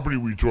kind of property are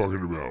we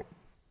talking about?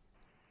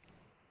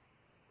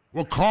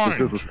 What kind?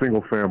 It's just a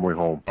single-family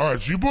home. All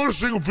right, so you bought a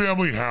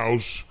single-family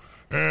house,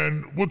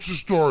 and what's the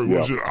story?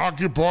 Was it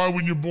occupied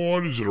when you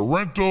bought it? Is it a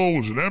rental?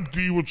 Was it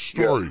empty? What's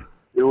the story?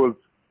 Yeah.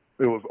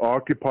 It was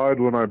occupied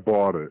when I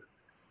bought it.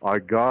 I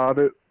got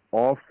it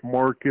off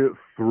market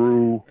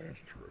through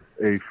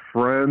a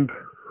friend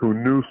who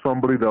knew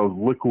somebody that was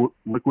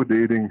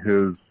liquidating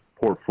his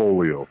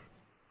portfolio.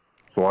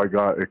 So I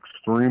got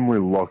extremely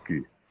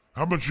lucky.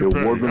 How much you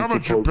pay? How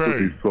much you pay?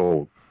 To be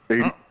sold.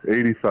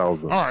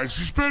 $80,000. All right,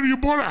 so you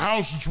bought a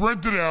house, it's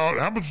rented out.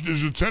 How much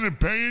is the tenant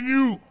paying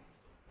you?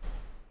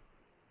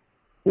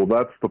 Well,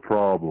 that's the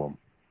problem.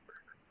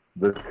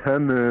 The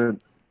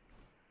tenant,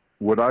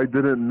 what I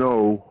didn't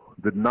know,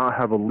 did not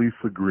have a lease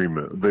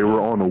agreement. They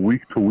were on a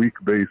week-to-week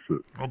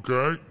basis.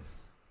 Okay.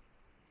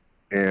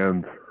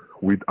 And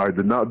I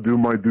did not do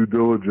my due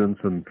diligence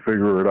and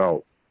figure it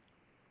out,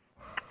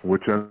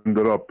 which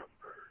ended up,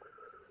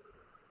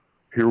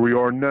 here we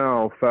are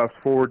now. Fast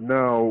forward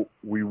now,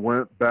 we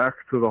went back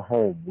to the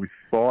home. We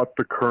thought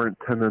the current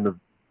tenant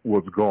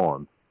was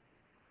gone.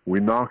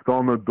 We knocked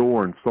on the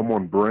door and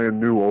someone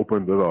brand new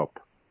opened it up.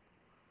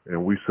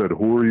 And we said,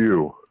 "Who are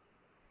you?"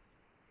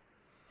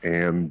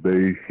 And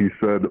he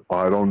said,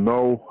 "I don't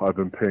know. I've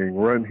been paying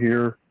rent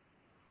here."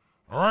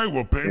 All right,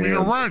 well, pay me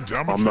the rent.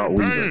 How much are you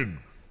paying?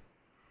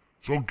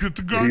 So get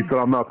the gun. He said,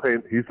 "I'm not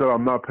paying." He said,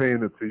 "I'm not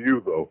paying it to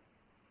you, though."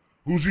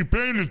 Who's he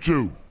paying it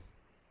to?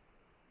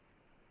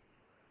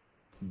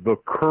 The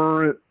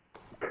current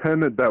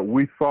tenant that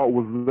we thought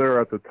was there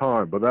at the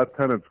time, but that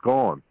tenant's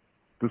gone,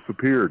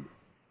 disappeared.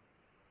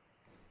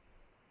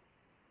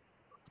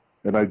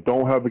 And I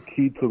don't have a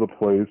key to the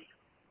place.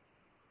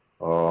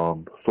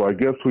 So I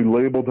guess we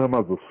labeled him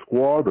as a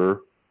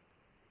squatter.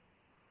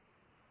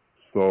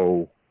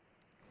 So.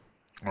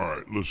 All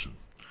right, listen.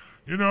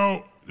 You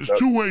know, there's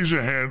two ways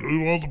to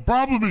handle. Well, the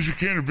problem is you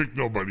can't evict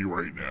nobody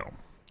right now.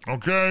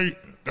 Okay,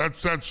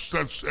 that's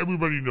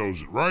everybody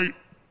knows it, right?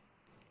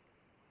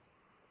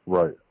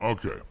 Right.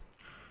 Okay,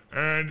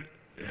 and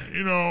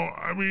you know,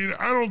 I mean,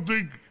 I don't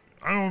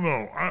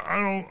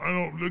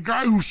know. The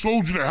guy who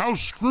sold you the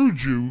house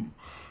screwed you.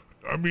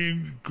 I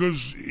mean,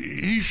 because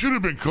he should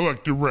have been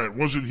collecting rent.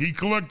 Wasn't he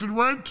collecting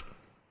rent?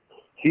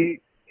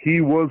 He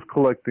was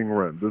collecting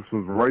rent. This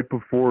was right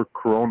before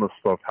Corona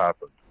stuff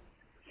happened.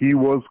 He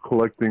was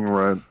collecting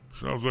rent.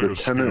 Sounds like the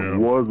tenant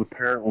was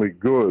apparently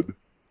good.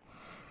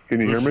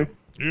 Can you hear me?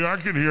 Yeah, I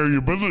can hear you.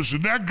 But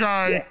listen, that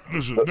guy.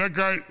 Is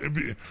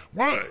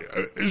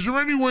there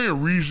any way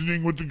of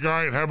reasoning with the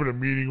guy and having a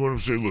meeting with him?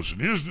 Say, listen,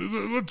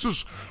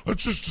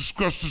 let's just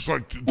discuss this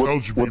like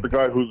intelligent with the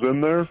guy who's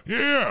in there.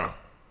 Yeah.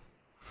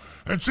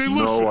 And say,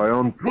 listen. No,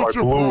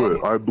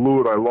 I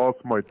blew it. I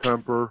lost my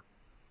temper,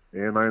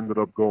 and I ended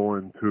up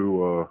going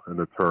to an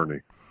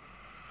attorney.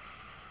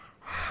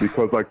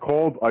 because I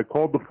called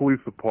the police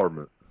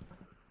department,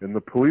 and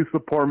the police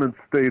department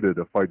stated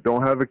if I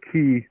don't have a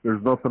key,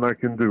 there's nothing I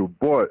can do.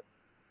 But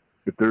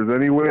if there's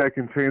any way I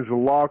can change the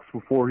locks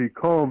before he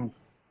comes,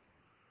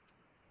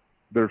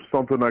 there's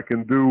something I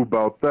can do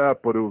about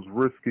that. But it was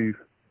risky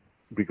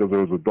because there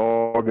was a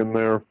dog in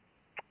there.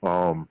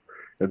 And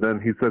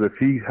then he said if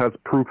he has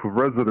proof of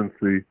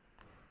residency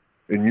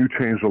and you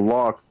change the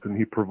locks and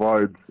he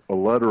provides a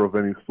letter of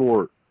any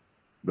sort,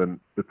 then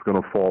it's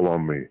going to fall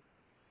on me.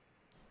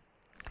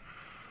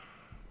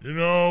 You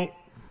know,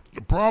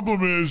 the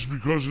problem is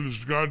because of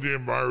this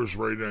goddamn virus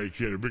right now, you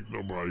can't evict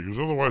nobody because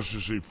otherwise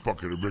just say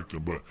fucking evict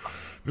them. But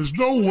there's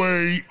no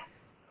way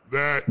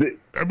that,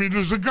 I mean,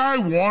 does the guy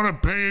want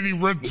to pay any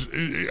rent?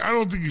 I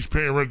don't think he's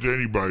paying rent to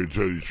anybody, to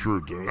tell you the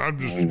truth. I'm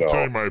just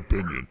telling my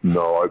opinion.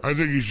 No, I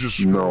think he's just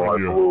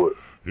screwing you. blew it.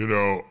 You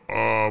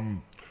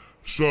know,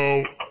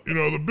 so, you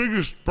know, the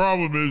biggest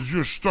problem is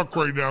you're stuck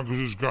right now because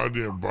of this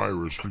goddamn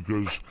virus.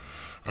 Because,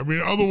 I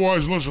mean,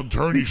 otherwise, unless an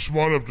attorney's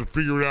smart enough to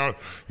figure it out,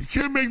 you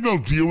can't make no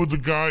deal with the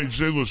guy and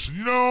say, listen,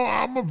 you know,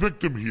 I'm a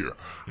victim here.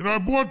 You know, I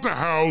bought the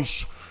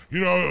house. You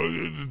know,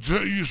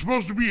 you're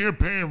supposed to be here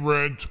paying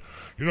rent.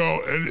 You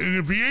know, and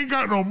if he ain't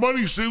got no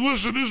money, say,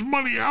 listen, there's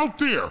money out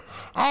there.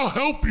 I'll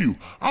help you.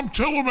 I'm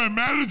telling my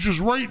managers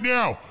right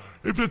now,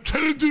 if the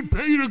tenant didn't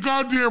pay you the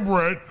goddamn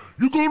rent,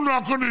 you go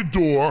knock on their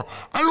door.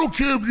 I don't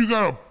care if you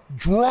got to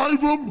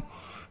drive them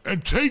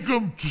and take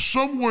them to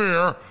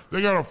somewhere.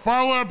 They got to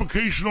file an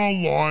application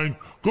online,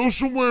 go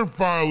somewhere and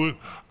file it.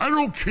 I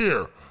don't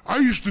care. I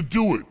used to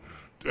do it.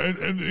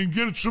 And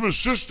get some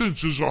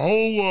assistance. There's a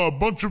whole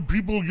bunch of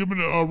people giving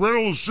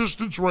rental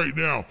assistance right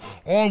now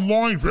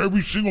online for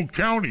every single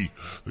county.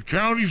 The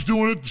county's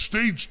doing it, the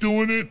state's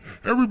doing it,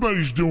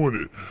 everybody's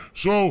doing it.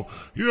 So,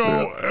 you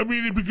know, I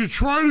mean, if you could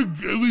try to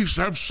at least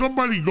have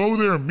somebody go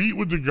there and meet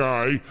with the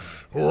guy,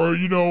 or,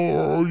 you know,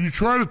 or you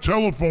try to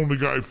telephone the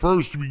guy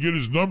first if you get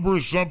his number or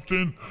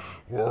something,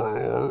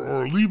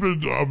 or leave a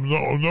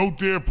note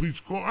there, please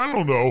call. I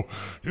don't know.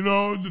 You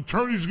know, the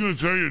attorney's going to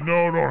tell you,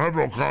 no, don't have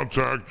no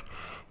contact.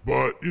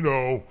 But, you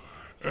know,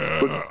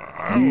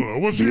 I don't know.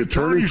 What's the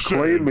attorney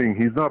claiming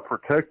he's not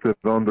protected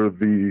under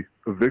the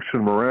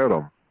eviction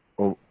moratorium,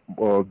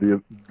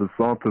 the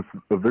DeSantis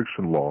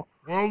eviction law.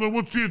 Well, then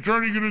what's the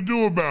attorney going to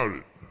do about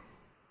it?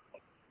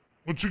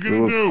 What's he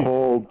going to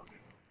do?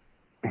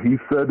 He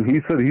said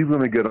he's going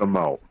to get him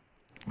out.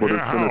 But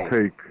yeah, it's going to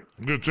take...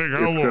 It's going to take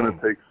how long? It's going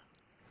to take...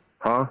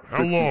 Huh? How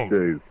 60 long?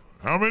 days.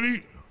 How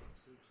many?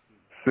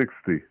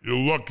 60. You're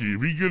lucky.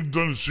 If he gets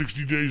done in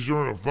 60 days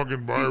during a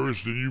fucking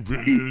virus, then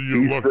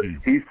you're lucky.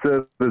 He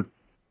said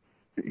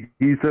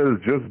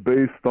it's just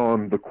based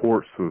on the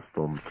court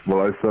systems.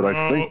 Well, I said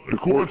I think the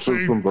court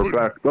systems are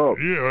backed up.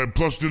 Yeah, and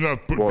plus they're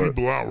not putting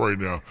people out right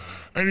now.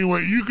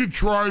 Anyway, you could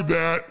try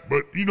that,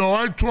 but, you know,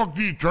 I talked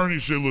to the attorney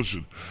and say,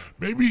 listen,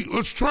 maybe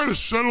let's try to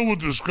settle with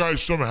this guy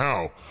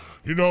somehow.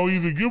 You know,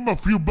 either give him a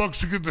few bucks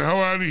to get the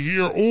hell out of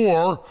here,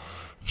 or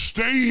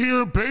stay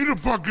here and pay the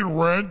fucking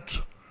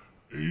rent.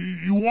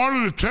 You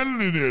wanted a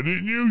tenant in there,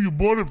 didn't you? You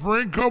bought it for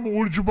income, or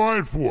what did you buy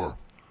it for?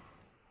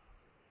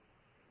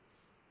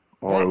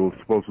 Oh, it was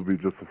supposed to be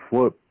just a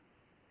flip.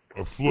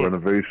 A flip.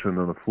 Renovation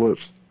and a flip.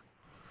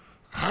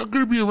 How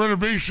could it be a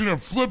renovation and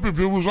flip if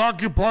it was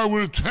occupied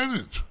with a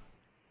tenant?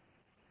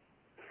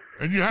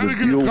 And you had to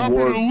get a copy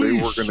of the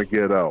lease. They were going to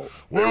get out.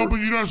 Well, but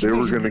you're not supposed to.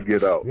 They were going to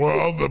get out.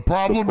 Well, the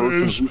problem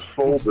is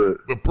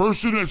the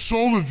person that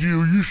sold it to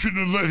you, you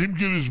shouldn't have let him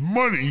get his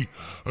money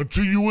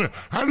until you went.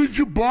 How did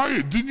you buy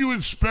it? Didn't you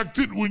inspect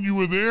it when you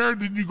were there?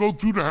 Didn't you go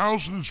through the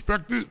house and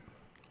inspect it?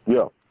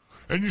 Yeah.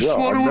 And you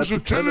saw there was a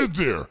tenant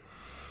there.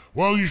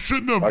 Well, you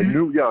shouldn't have. I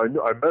knew.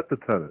 I met the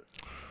tenant.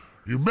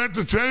 You met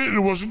the tenant and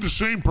it wasn't the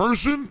same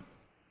person?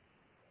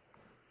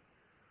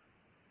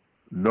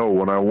 No,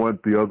 when I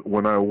went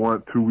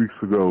 2 weeks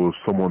ago, it was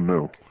someone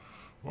new.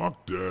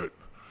 Fuck that.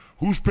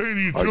 Who's paying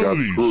the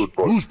utilities?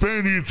 Who's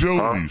paying the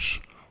utilities?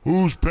 Huh?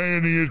 Who's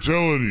paying the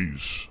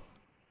utilities?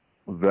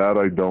 That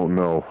I don't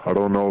know. I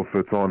don't know if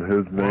it's on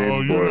his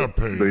name, but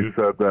they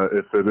said that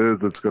if it is,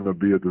 it's going to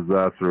be a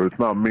disaster. It's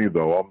not me,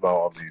 though. I'm not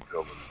on the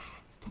utilities.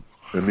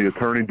 And the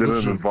attorney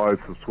didn't advise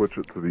to switch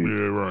it to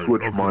the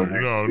switch my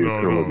name. No,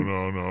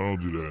 don't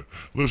do that.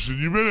 Listen,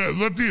 you better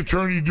let the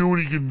attorney do what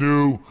he can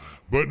do.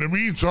 But in the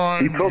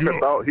meantime, he took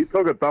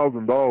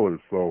 $1,000.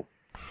 So,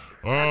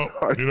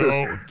 you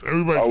know,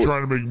 everybody's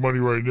trying to make money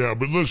right now.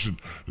 But listen,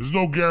 there's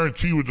no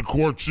guarantee with the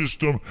court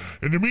system.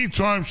 In the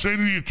meantime, say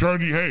to the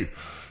attorney, hey,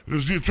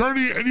 does the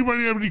attorney,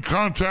 anybody have any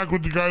contact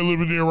with the guy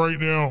living there right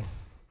now?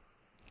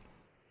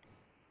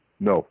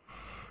 No.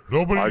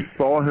 Nobody. I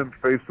saw him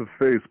face to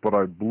face, but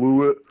I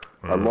blew it.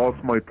 I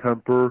lost my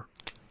temper,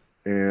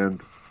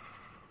 and.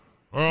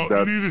 Well,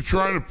 you need to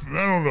try to,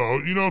 I don't know,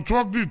 you know,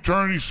 talk to the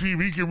attorney, see if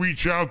he can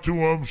reach out to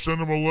him, send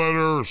him a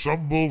letter or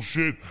some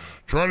bullshit,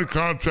 try to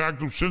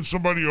contact him, send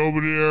somebody over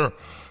there,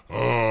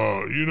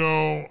 you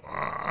know,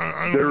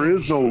 I don't There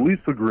is no lease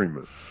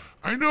agreement.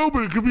 I know,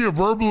 but it could be a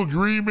verbal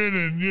agreement,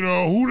 and,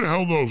 who the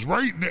hell knows?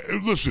 Right now,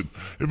 listen,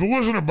 if it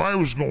wasn't a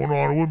virus going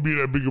on, it wouldn't be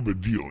that big of a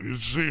deal. You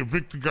just say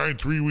evict the guy in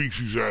 3 weeks,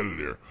 he's out of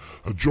there.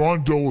 A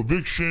John Doe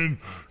eviction,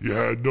 you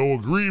had no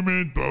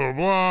agreement, blah, blah,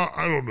 blah,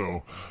 I don't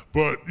know.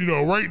 But,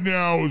 right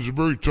now is a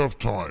very tough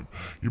time.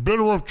 You're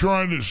better off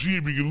trying to see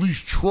if you can at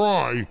least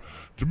try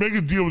to make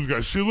a deal with the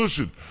guy. Say,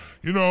 listen,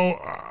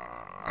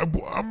 I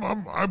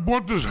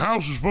bought this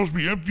house, it's supposed to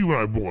be empty when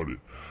I bought it.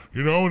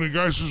 And the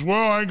guy says,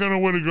 well, I ain't got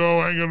nowhere to go.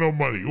 I ain't got no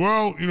money.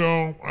 Well, I don't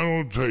know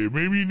what to tell you.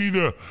 Maybe you need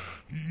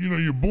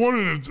you bought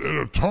it at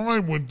a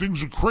time when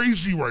things are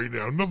crazy right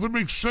now. Nothing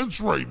makes sense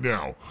right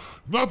now.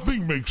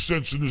 Nothing makes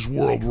sense in this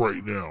world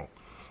right now.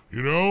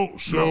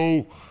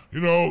 So,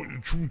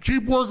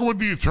 keep working with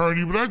the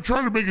attorney, but I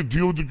try to make a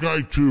deal with the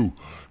guy too.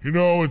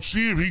 And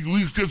see if he at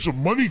least gets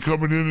some money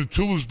coming in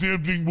until this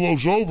damn thing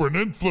blows over and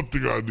then flip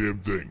the goddamn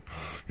thing.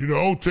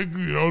 Take,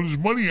 there's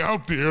money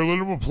out there. Let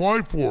him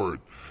apply for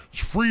it. It's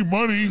free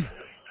money.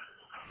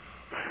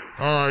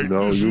 All right.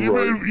 No, Listen,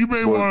 you're you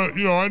may want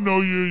to, I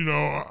know you,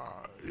 I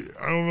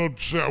don't know what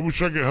to say. I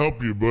wish I could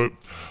help you, but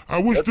I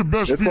wish the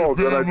best for your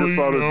family. I just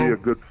thought it'd be a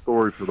good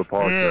story for the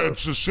podcast. Yeah,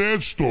 it's a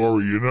sad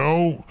story,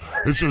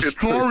 It's a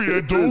story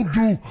that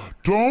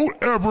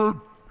don't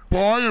ever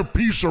buy a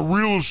piece of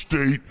real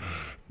estate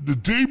the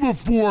day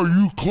before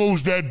you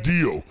close that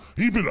deal.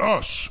 Even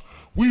us.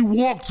 We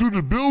walk through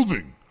the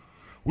building.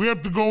 We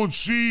have to go and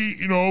see,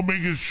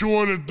 making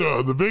sure that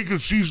the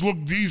vacancies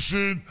look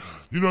decent.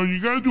 You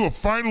got to do a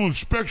final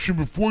inspection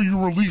before you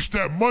release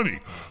that money.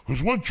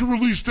 Because once you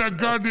release that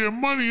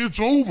goddamn money, it's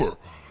over.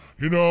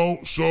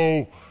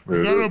 So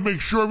you got to make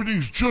sure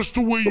everything's just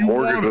the way you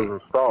want it. The mortgage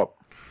doesn't stop.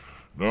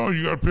 No,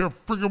 you got to pay a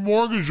freaking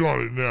mortgage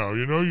on it now.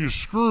 You're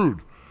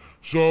screwed.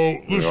 So,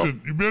 listen,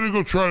 You better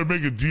go try to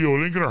make a deal.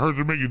 It ain't going to hurt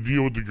to make a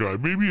deal with the guy.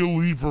 Maybe he'll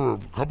leave for a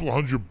couple of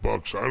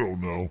 $100. I don't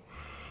know.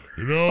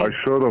 I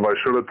should have. I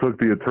should have took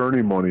the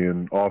attorney money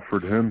and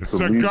offered him to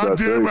leave that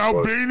day. Goddamn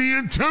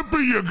Albanian temper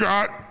you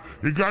got.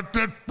 You got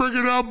that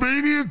friggin'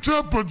 Albanian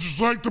temper, just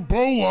like the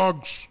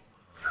Polacks.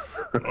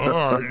 All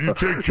right, you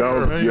take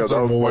care. That was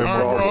my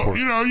problem.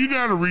 Well, you know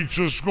how to reach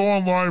us. Go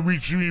online,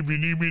 reach me if you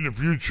need me in the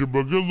future.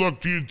 But good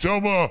luck to you. Tell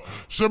me,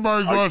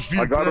 somebody goes to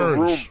your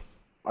parents.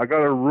 I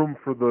got a room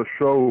for the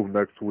show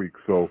next week,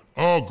 so.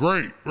 Oh,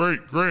 great.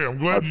 I'm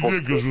glad you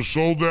did, because we're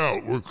sold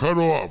out. We're cut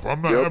off.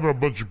 I'm not having a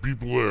bunch of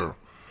people there.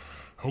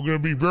 I'm going to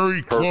be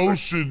very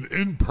close and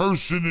in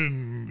person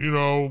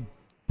and,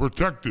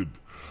 protected.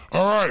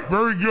 All right,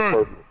 very good.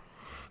 Perfect.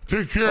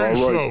 Take care of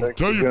yourself.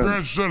 Tell your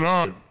parents said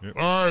hi. Yep.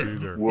 All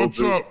right,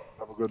 what's up?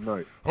 Have a good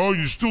night. Oh,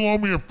 you still owe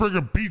me a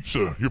friggin'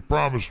 pizza. You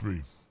promised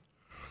me.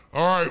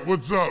 All right,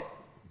 what's up?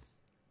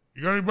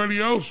 You got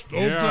anybody else?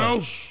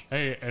 Else?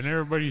 Hey, and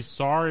everybody,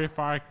 sorry if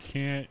I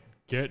can't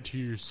get to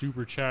your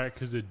super chat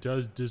because it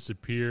does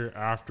disappear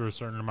after a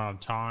certain amount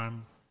of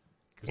time.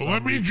 Well,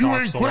 that means you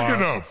ain't quick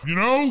enough, You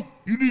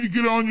need to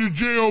get on your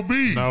JOB.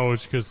 No,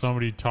 it's because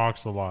somebody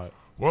talks a lot.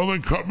 Well,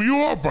 then cut me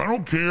off. I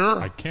don't care.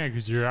 I can't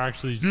because you're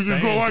actually You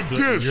can go like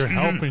this. You're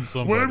helping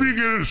somebody. Whenever you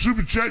get a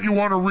super chat you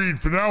want to read,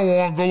 from now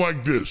on, go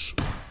like this.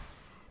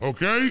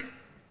 Okay?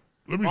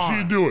 Let me see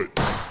you do it.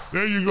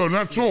 There you go.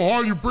 Not so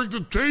hard. You break the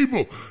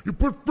table. You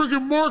put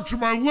friggin' marks in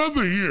my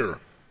leather here.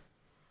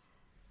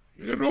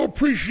 You got no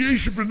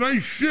appreciation for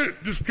nice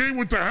shit. This came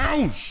with the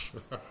house.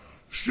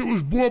 Shit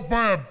was bought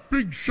by a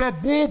big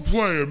shot ball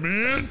player,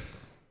 man.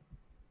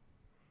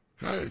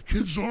 God,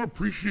 kids don't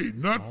appreciate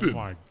nothing. Oh,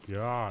 my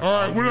God.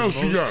 All right, what else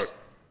you got?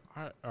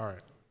 All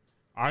right.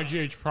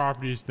 IGH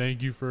Properties,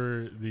 thank you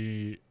for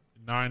the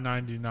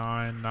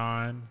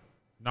 $9.99.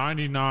 You're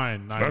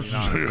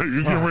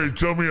getting ready to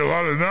tell me a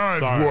lot of nines,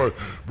 boy.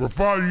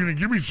 Rafal, you're going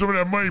to give me some of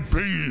that money,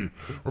 pay you.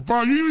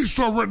 Rafal, you need to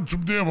start renting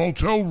some damn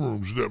hotel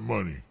rooms with that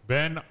money.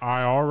 Ben,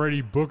 I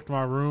already booked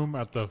my room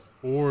at the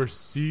Four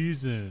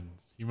Seasons.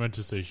 He meant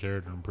to say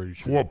Sheraton, I'm pretty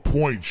sure. 4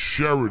 Points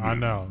Sheraton. I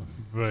know,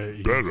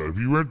 but better. If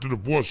you rented the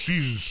Four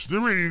Seasons,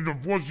 there ain't even the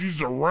Four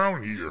Seasons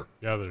around here.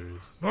 Yeah, there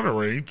is. No,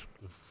 there ain't.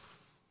 The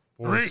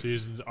Four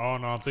Seasons. Oh,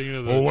 no, I'm thinking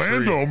of the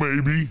Orlando,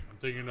 maybe. I'm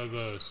thinking of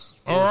the...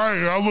 All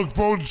right, I look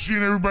forward to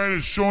seeing everybody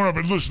that's showing up.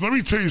 And listen, let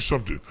me tell you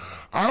something.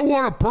 I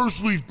want to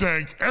personally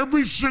thank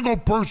every single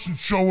person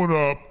showing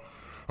up,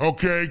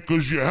 okay,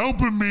 because you're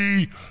helping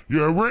me,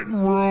 you're renting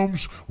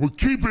rooms, we're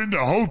keeping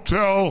the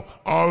hotel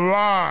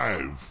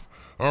alive.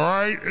 All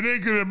right? It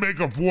ain't going to make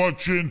a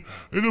fortune.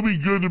 It'll be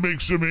good to make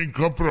some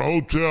income for the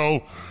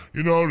hotel,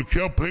 to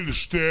help pay the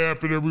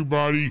staff and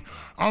everybody.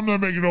 I'm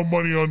not making no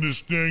money on this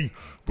thing,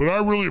 but I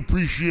really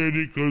appreciate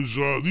it because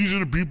these are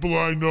the people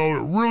I know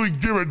that really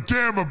give a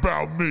damn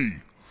about me.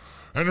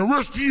 And the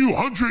rest of you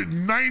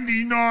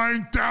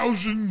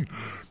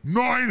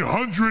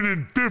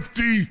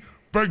 199,950,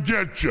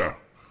 forget ya.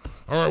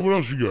 All right, what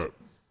else you got?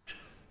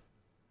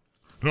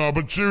 No,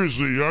 but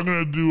seriously, I'm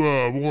going to do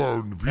more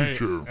in the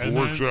future if it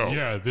works out.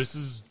 Yeah, this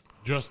is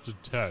just a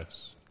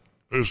test.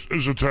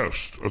 It's a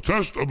test. A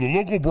test of the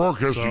local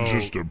broadcasting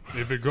system.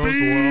 If it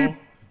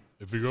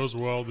goes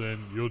well,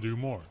 then you'll do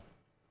more.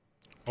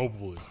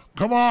 Hopefully.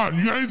 Come on.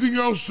 You got anything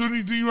else?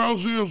 Anything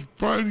else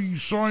you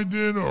signed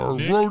in or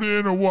Nick? wrote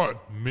in or what?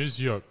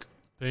 Mizyuk,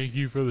 thank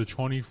you for the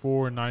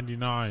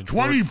 $24.99.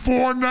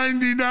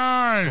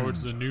 $24.99.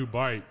 Towards the new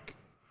bike.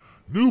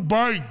 New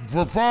bike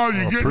for fall.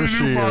 You're getting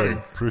a new bike.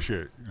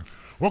 Appreciate it.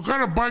 What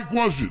kind of bike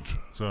was it?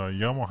 It's a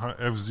Yamaha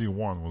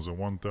FZ1. It was a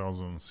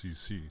 1000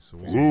 cc. So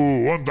it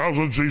Ooh,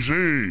 1000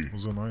 cc.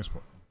 was a nice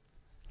one.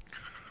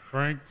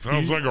 Frank,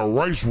 Sounds like a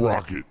rice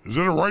rocket. Is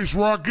that a rice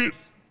rocket?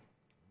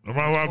 Am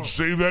I allowed to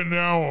say that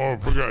now? Oh, I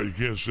forgot. You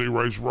can't say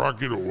rice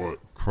rocket or what?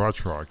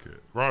 Crotch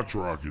rocket. Crotch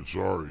rocket,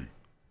 sorry.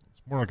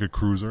 It's more like a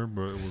cruiser,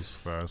 but it was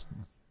fast.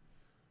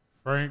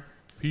 Frank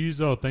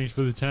Pizzo, thanks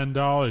for the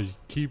 $10.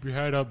 Keep your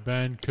head up,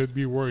 Ben. Could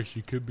be worse.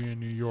 You could be in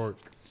New York.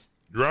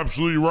 You're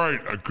absolutely right.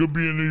 I could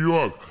be in New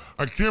York.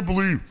 I can't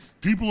believe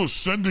people are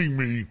sending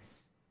me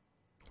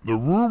the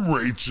room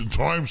rates in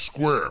Times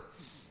Square.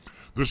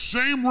 The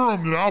same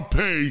room that I'll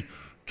pay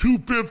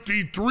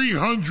 $250,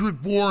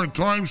 $300 for in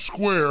Times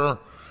Square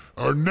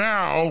are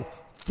now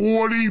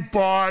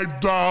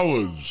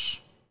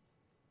 $45.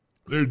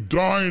 They're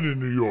dying in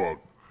New York.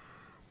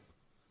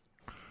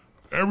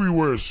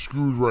 Everywhere's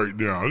screwed right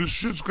now. This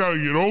shit's got to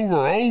get over.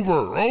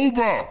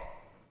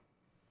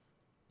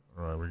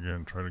 All right, we're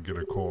going to try to get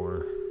a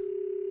caller.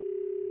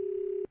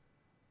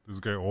 This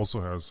guy also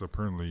has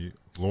apparently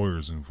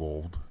lawyers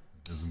involved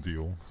in his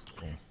deal.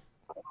 So.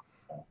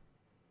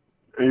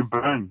 Hey,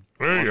 Ben.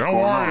 Hey, how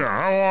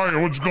are you?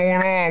 What's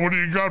going on? What do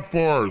you got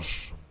for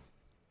us?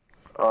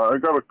 I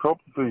got a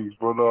couple things,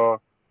 but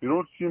you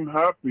don't seem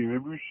happy. Maybe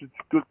we should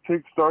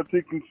start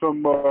taking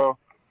some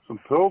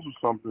pills or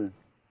something.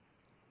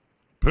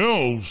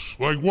 Pills?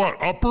 Like what?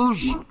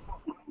 Uppers?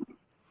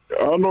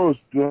 I don't know. It's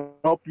to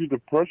help your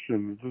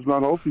depression. It's just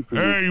not healthy for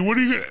you. Hey, what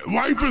do you...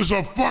 Life is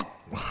a fuck...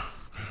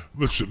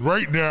 Listen,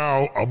 right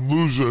now, I'm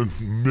losing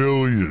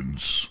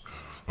millions.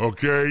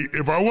 Okay?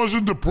 If I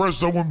wasn't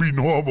depressed, I wouldn't be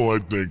normal, I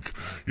think.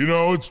 You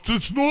know,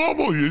 it's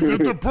normal. You're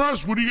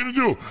depressed. What are you going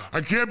to do?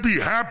 I can't be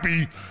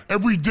happy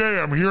every day.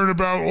 I'm hearing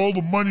about all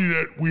the money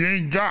that we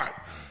ain't got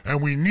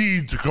and we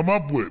need to come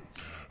up with.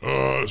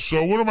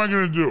 So what am I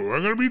going to do?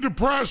 I'm going to be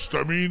depressed.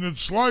 I mean,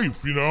 it's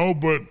life, you know,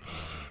 but...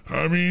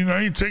 I mean,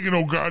 I ain't taking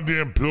no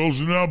goddamn pills,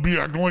 and I'll be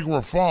acting like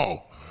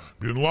Rafal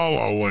in La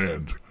La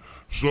Land.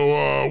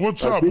 So,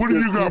 what's up? What do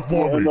you got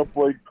for me? End up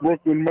like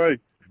Brooklyn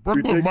Mike.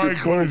 Brooklyn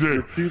Mike, let me tell you.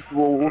 Your teeth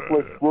will look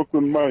like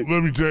Brooklyn Mike.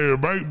 Let me tell you,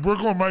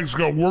 Brooklyn Mike's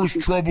got worse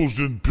troubles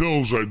than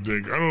pills, I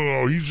think. I don't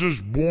know. He's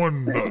just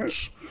born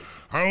nuts.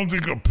 I don't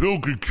think a pill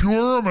could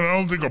cure him, and I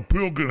don't think a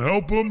pill can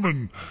help him,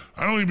 and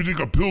I don't even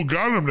think a pill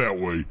got him that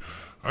way.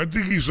 I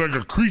think he's like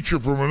a creature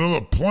from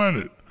another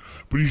planet.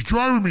 But he's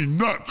driving me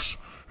nuts.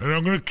 And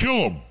I'm going to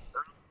kill him.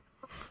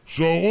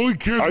 So all he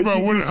cares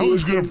about what the hell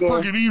he's going to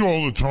freaking eat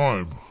all the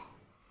time.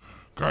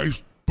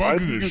 Guy's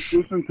bugging this just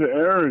shit. listen to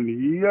Aaron.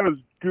 He has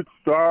good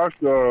stock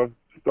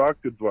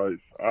advice.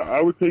 I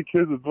would take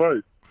his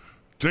advice.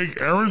 Take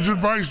Aaron's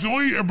advice? The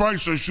only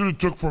advice I should have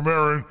took from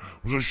Aaron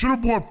was I should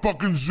have bought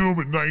fucking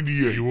Zoom at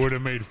 98. You would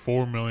have made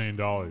 $4 million.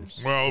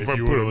 Well, if I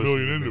put $1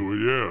 million into it,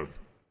 yeah.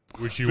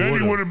 Which you then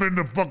would he would have been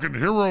the fucking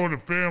hero of the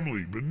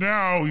family. But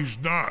now he's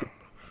not.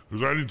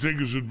 Because I didn't take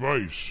his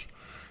advice.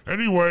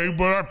 Anyway,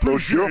 but I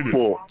appreciate it.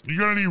 You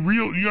got any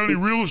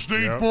real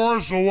estate for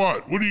us or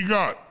what? What do you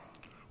got?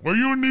 Were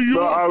you in New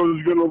York? No,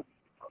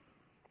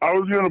 I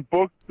was gonna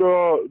book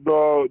the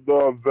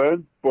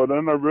event, but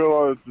then I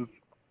realized it's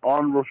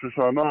on Rosh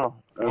Hashanah.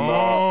 And,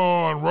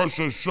 on Rosh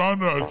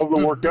Hashanah, it's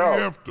the day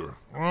after.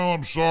 Well,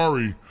 I'm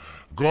sorry.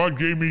 God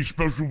gave me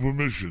special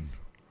permission.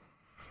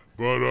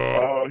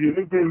 But he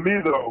didn't give me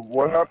though.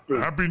 What happened?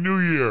 Happy New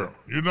Year.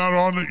 You're not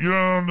on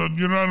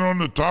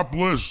the top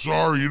list.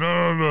 Sorry, you're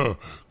not on the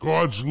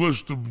God's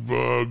list of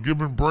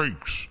giving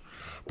breaks.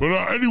 But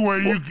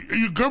anyway, you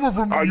coming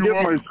from New York?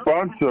 I get my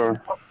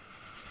sponsor.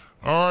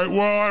 All right.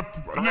 Well,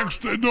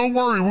 don't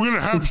worry. We're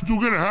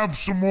gonna have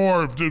some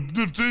more. If the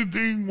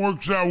thing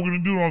works out, we're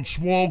gonna do it on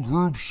small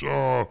groups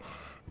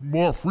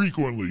more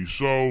frequently.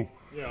 So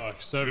yeah,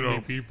 like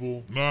 70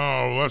 people.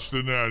 No, less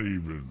than that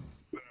even.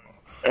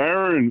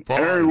 Aaron,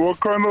 what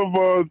kind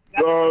of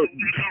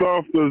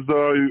stuff does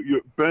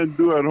Ben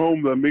do at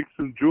home that makes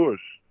him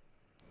Jewish?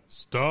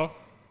 Stuff?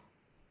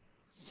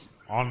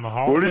 On the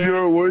holidays?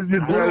 What did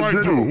your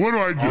dad do? What do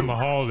I do? On the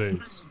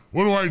holidays.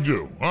 What do I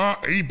do?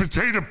 Eat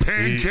potato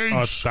pancakes? Eat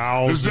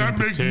 1,000 Does that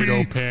make me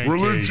pancakes.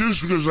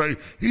 religious? Because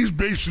he's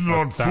basing it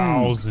on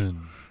 1,000.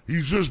 food.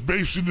 He's just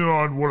basing it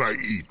on what I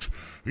eat.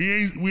 We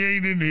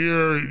ain't in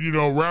here,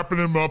 wrapping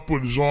him up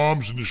with his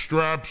arms and the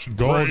straps and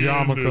Gold praying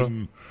yarmulke.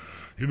 and,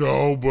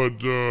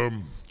 but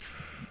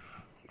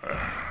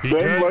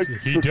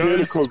he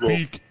does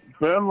speak.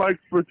 Ben likes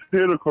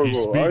potato kugel. He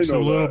speaks a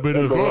little bit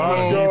of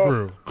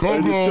Hebrew.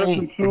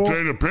 Kugel,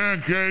 potato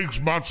pancakes,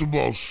 matzo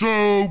ball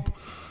soup.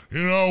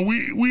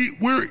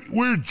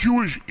 We're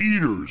Jewish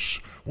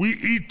eaters. We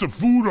eat the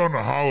food on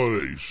the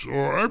holidays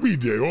or every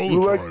day, all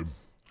the time.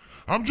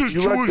 I'm just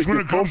Jewish when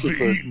it comes to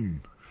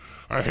eating.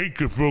 I hate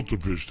gefilte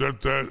fish.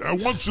 That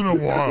once in a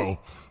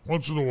while,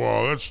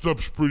 that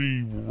stuff's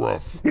pretty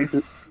rough.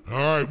 All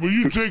right. Well,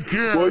 you take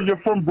care. Well, you're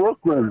from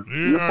Brooklyn. Yeah,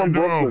 You're from I know.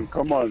 Brooklyn.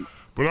 Come on.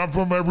 But I'm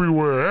from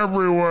everywhere.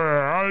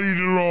 I eat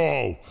it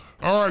all.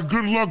 All right.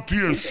 Good luck to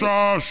you.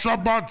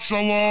 Shabbat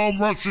Shalom,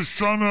 Rosh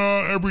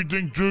Hashanah,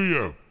 everything to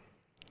you.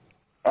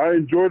 I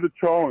enjoy the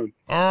challenge.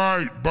 All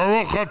right.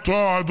 Baruch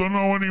atah. I don't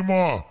know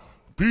anymore.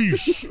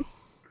 Peace.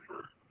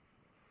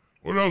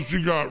 What else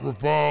you got,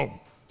 Rafal?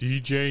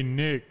 DJ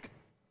Nick,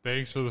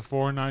 thanks for the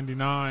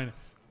 $4.99.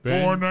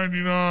 Ben,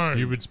 $4.99.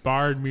 you've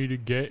inspired me to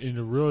get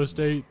into real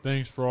estate.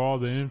 Thanks for all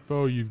the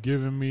info you've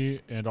given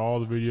me and all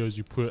the videos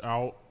you put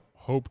out.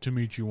 Hope to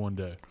meet you one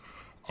day.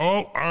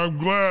 Oh, I'm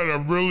glad.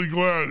 I'm really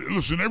glad.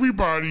 Listen,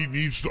 everybody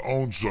needs to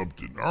own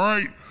something, all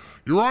right?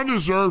 You're on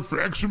this earth for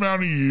X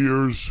amount of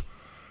years.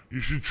 You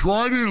should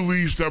try to at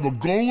least have a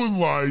goal in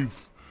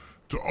life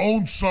to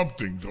own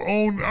something. To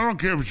own, I don't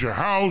care if it's your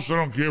house. I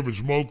don't care if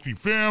it's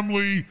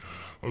multifamily,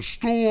 a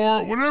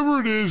store, whatever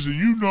it is that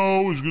you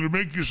know is going to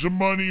make you some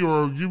money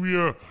or give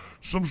you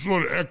some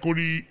sort of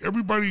equity.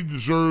 Everybody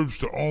deserves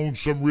to own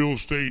some real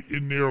estate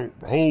in their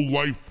whole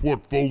life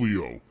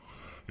portfolio.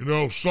 You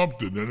know,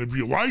 something. And if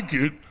you like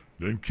it,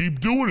 then keep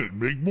doing it.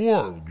 Make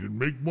more.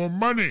 Make more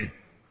money.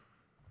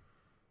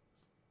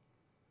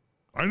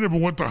 I never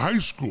went to high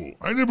school.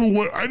 I never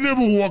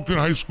walked in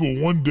high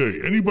school one day.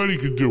 Anybody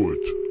can do it.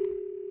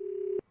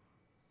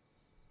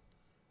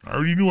 I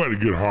already knew how to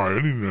get high. I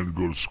didn't have to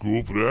go to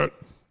school for that.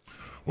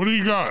 What do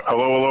you got?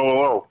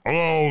 Hello.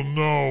 Oh,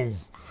 no.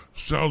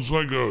 Sounds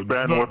like a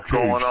Ben, what's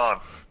going on?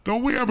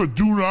 Don't we have a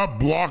do not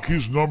block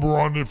his number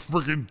on the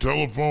freaking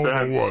telephone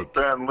or what?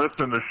 Ben,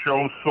 listen, the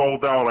show's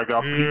sold out. I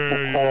got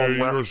people calling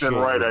left and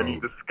right. I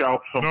need to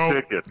scalp some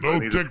tickets. No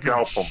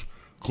tickets.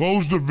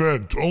 Closed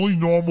event. Only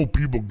normal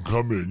people can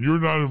come in. You're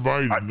not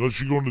invited unless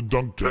you go in the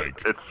dunk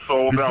tank. It's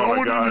sold You're out.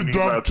 going in the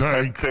dunk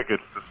tank.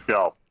 Tickets to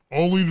scalp.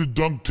 Only the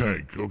dunk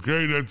tank,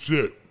 okay? That's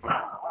it.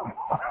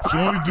 It's the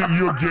only thing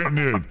you're getting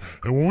in.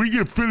 And when we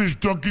get finished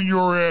dunking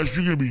your ass,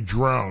 you're going to be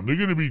drowned. They're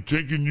going to be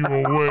taking you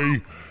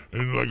away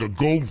in like a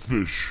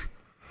goldfish.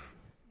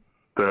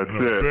 That's in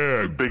a it.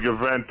 bag. Big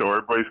event, though.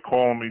 Everybody's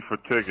calling me for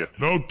tickets.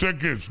 No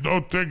tickets.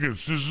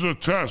 This is a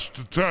test.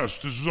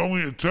 This is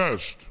only a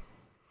test.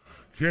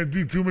 Can't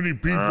do too many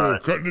people.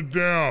 Right. Cutting it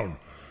down.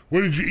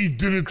 What did you eat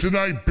dinner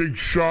tonight, big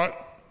shot?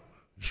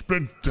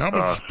 How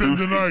much you spend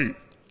tonight?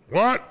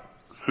 What?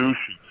 Sushi.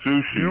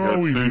 You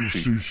always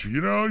eat sushi.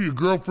 You know, your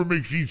girlfriend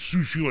makes you eat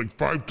sushi like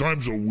 5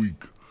 times a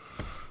week.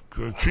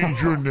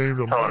 Change your name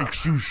to Mike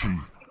Sushi.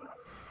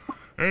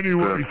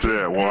 Anyway,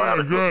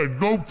 good.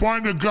 Go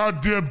find a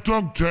goddamn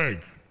dunk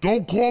tank.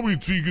 Don't call me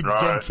until you get the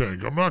dunk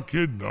tank. I'm not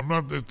kidding. I'm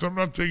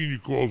not taking your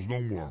calls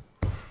no more.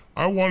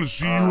 I want to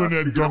see you in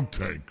that dunk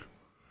tank.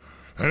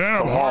 And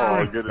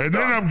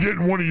then I'm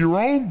getting one of your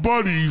own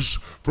buddies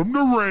from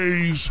the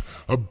Rays,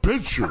 a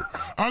pitcher.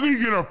 I'm going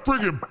to get a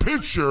friggin'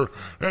 pitcher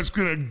that's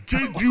going to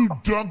get you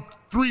dunked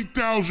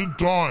 3,000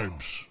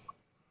 times.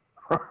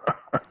 All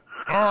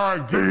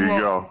right, good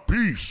luck. Go.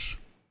 Peace.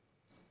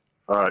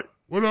 All right.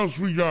 What else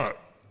we got?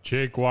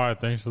 Jake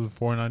Wyatt, thanks for the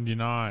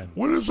 $4.99.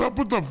 What is up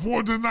with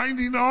the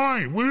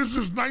 99? Where does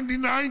this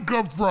 99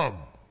 come from?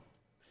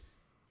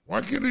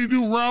 Why can't they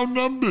do round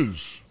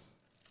numbers?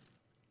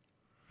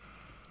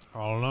 I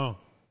don't know.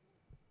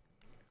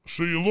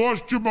 So you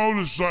lost your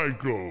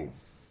motorcycle.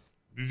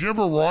 Did you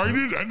ever ride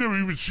it? I never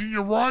even seen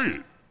you ride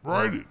it.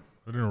 I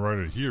didn't ride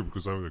it here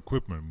because I have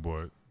equipment,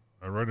 but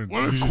I ride it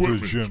What usually to the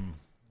equipment? gym.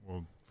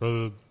 Well, For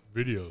the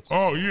videos.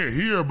 Oh, yeah,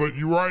 here, but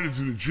you ride it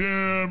to the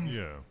gym.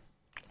 yeah.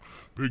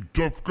 Big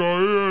tough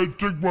guy, yeah,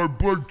 take my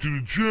bike to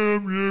the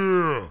gym,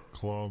 yeah.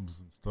 Clubs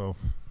and stuff.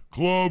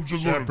 Clubs, I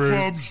go to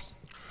Shepherds.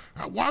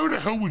 clubs. Why the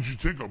hell would you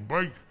take a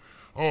bike?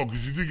 Oh,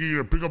 because you think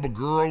you're going to pick up a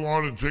girl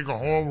on and take her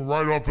home and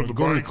ride off on the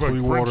Go to bike like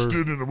Clearwater. French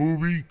did in the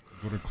movie?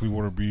 Go to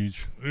Clearwater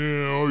Beach.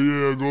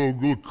 Yeah,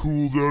 go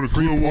cool down to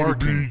Free Clearwater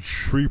parking. Beach.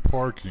 Free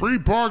parking. Free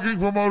parking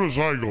for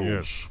motorcycles.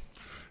 Yes.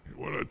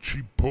 What a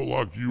cheap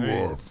Pollock you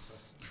are.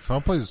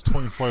 Some places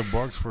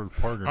 $25 for a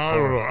parking. I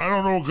don't know. I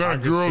don't know what kind I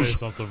of could say girls.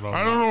 something about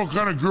I don't know what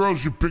kind of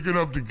girls you're picking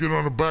up to get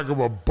on the back of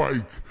a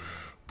bike.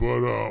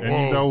 But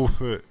Any that will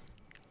fit.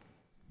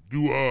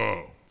 do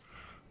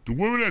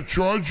women that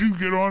charge you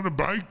get on the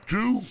bike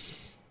too?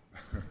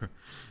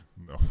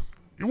 No.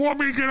 You want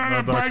me to get on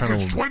Not the that bike?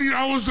 kind It's of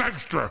 $20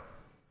 extra.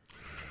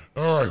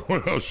 All right,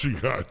 what else you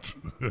got?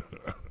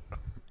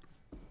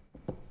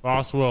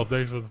 Boswell,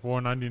 thanks for the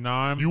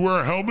 $4.99. You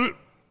wear a helmet?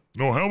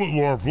 No helmet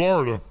law in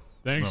Florida.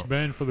 Thanks,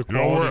 Ben, for the You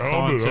don't wear quality a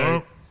helmet,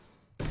 content.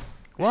 huh?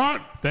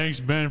 What? Thanks,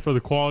 Ben, for the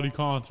quality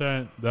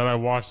content that I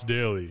watch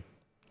daily.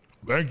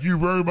 Thank you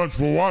very much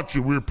for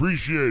watching. We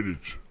appreciate it.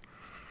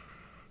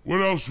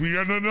 What else? We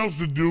got nothing else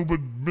to do but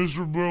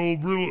miserable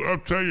real. I'll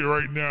tell you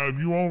right now, if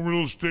you own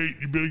real estate,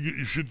 you better get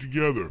your shit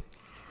together.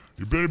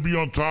 You better be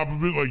on top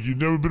of it like you've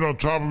never been on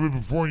top of it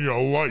before in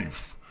your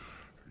life.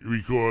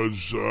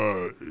 Because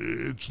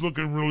it's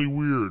looking really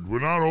weird. We're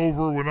not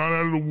over. We're not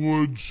out of the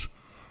woods.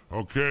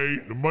 Okay?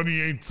 The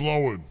money ain't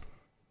flowing.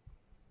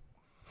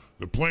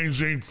 The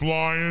planes ain't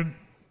flying.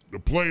 The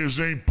players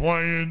ain't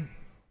playing.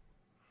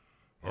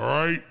 All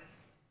right?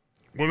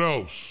 What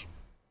else?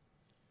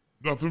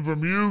 Nothing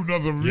from you?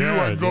 Nothing from you?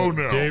 I go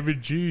now.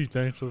 David G,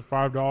 thanks for the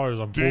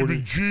 $5. I'm David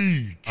 40.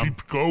 G,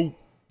 cheap coat.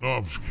 No,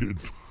 I'm just kidding.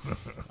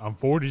 I'm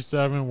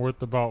 47,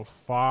 worth about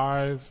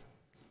 $5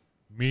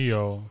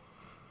 million.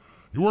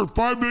 You worth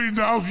 $5 million,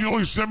 you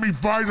only send me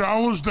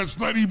 $5? That's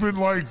not even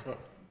like...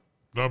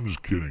 No, I'm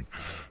just kidding.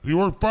 You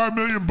worth $5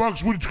 million,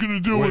 what you gonna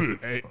do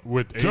with it?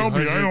 Tell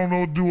me, I don't know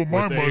what to do with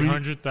my money.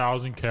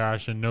 $800,000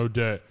 cash and no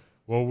debt,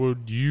 what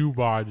would you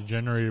buy to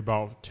generate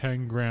about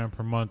 10 grand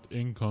per month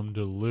income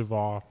to live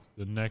off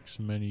the next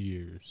many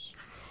years?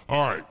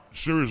 All right,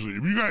 seriously,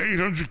 if you got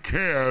 800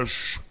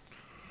 cash,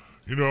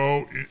 and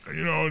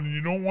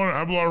you don't want to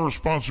have a lot of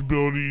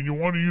responsibility, and you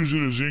want to use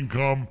it as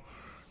income,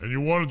 and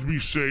you want it to be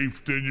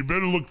safe, then you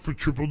better look for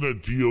triple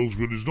net deals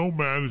where there's no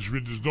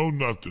management, there's no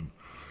nothing.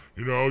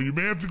 You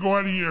may have to go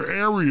out of your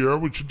area,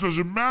 which it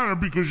doesn't matter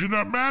because you're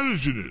not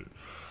managing it.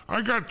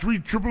 I got 3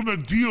 triple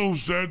net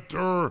deals that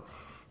are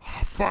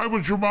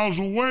 500 miles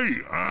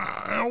away.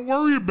 I don't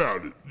worry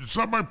about it. It's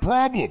not my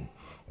problem.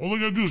 All they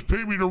got to do is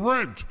pay me the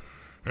rent.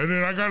 And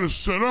then I got to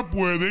set up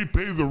where they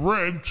pay the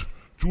rent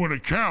to an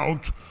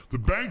account. The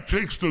bank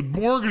takes the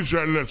mortgage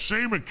out of that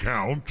same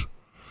account.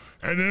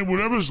 And then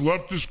whatever's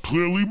left is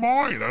clearly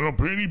mine. I don't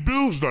pay any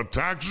bills, not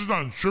taxes,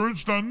 not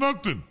insurance, not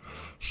nothing.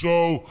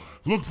 So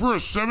look for a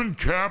 7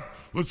 cap.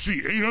 Let's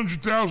see,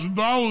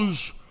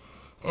 $800,000.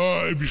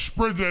 If you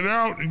spread that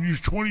out and use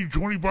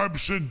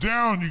 25%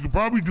 down, you could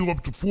probably do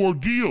up to 4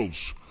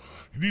 deals.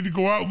 You need to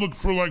go out and look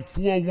for like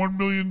 4 $1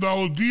 million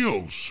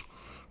deals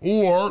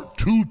or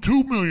 2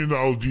 $2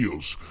 million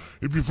deals.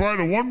 If you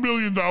find a $1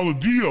 million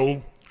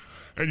deal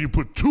and you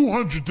put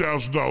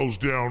 $200,000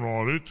 down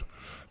on it,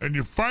 and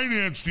you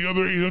finance the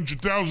other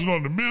 $800,000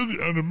 on the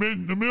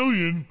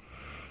million,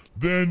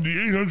 then the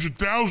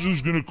 $800,000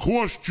 is going to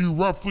cost you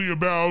roughly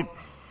about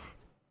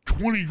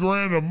 20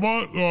 grand a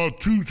month,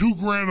 two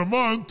grand a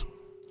month.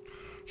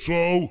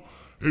 So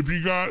if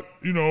you got,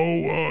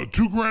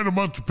 2 grand a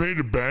month to pay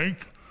the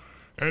bank,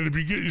 and if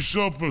you get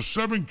yourself a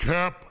 7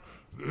 cap,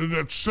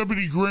 that's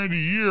 70 grand a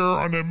year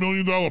on that $1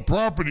 million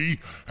property.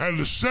 Out of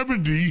the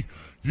 70,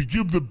 you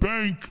give the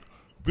bank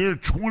their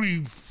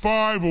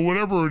 25 or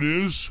whatever it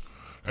is,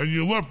 and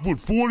you're left with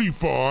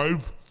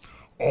 45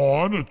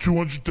 on a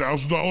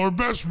 $200,000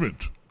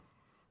 investment.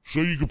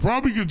 So you could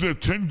probably get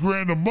that 10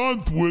 grand a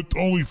month with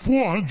only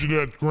 400 of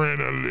that grand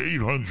out of the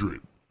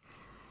 800.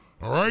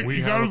 All right?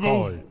 You got to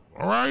go.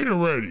 All right,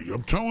 already.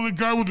 I'm telling the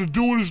guy what to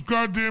do with his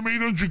goddamn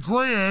 800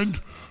 grand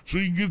so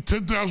you can get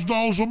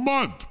 $10,000 a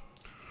month.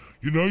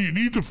 You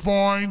need to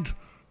find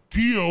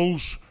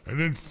deals and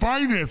then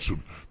finance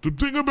them. The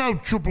thing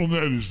about triple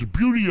net is, the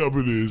beauty of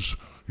it is,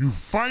 you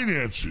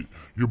finance it.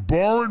 You're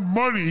borrowing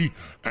money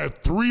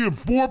at 3 and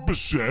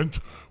 4%,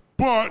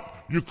 but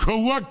you're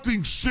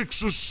collecting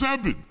 6 or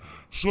 7.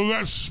 So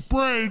that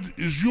spread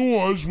is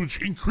yours,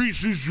 which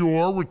increases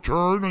your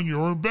return on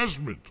your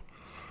investment.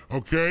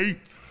 Okay?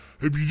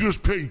 If you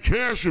just pay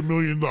cash $1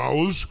 million,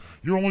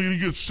 you're only going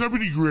to get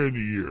 70 grand a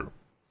year.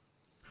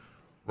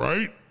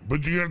 Right?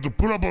 But you have to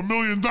put up $1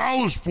 million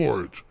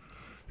for it.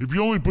 If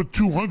you only put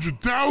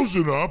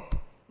 200,000 up,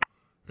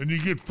 and you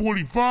get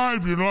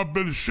 45, you're in a lot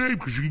better shape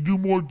because you can do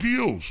more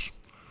deals.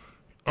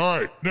 All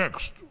right,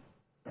 next.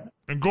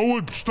 And go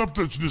with stuff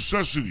that's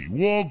necessity.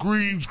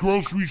 Walgreens,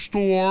 grocery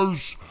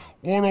stores,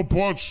 auto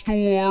parts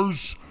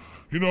stores,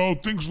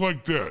 things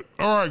like that.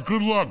 All right,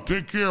 good luck.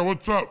 Take care.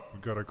 What's up?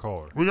 We got a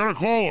caller. We got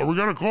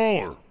a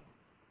caller.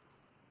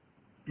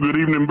 Good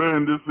evening,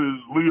 Ben. This is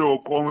Leo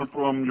calling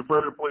from your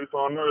favorite place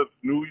on earth,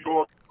 New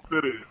York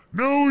City.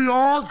 New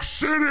York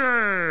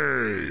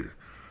City!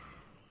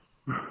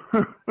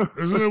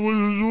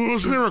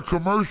 Was there a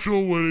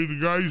commercial where the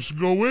guy used to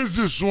go, "Where's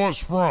this sauce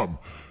from?"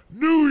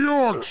 New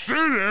York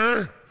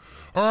City.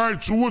 All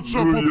right, so what's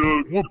up?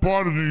 What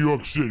part of New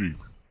York City?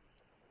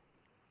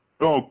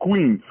 Oh,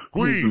 Queens.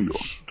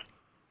 Queens.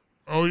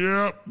 Oh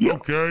yeah.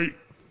 Okay.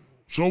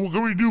 So what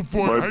can we do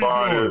for you?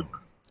 How you doing?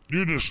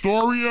 You in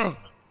Astoria?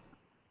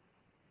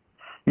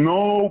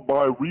 No,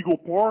 by Regal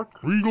Park.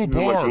 Regal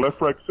Park. Like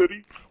Left Rack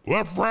City.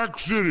 Left Rack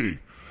City.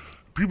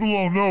 People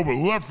don't know, but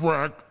Left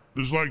Rack.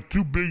 There's like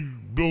 2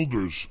 big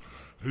builders.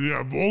 You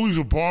have all these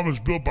apartments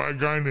built by a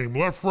guy named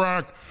Left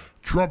Rack.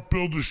 Trump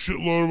built a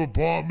shitload of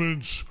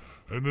apartments,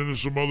 and then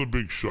there's some other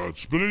big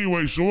shots. But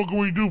anyway, so what can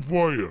we do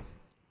for you?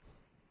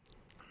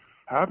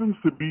 Happens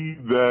to be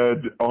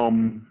that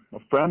a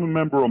family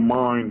member of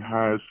mine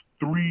has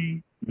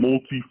 3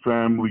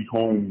 multi-family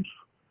homes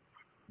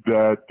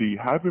that they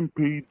haven't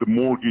paid the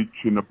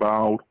mortgage in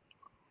about,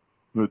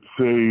 let's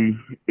say,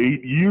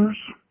 8 years.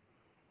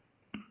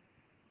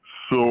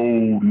 So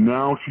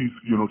now she's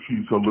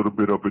a little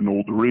bit of an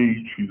older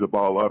age. She's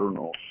about,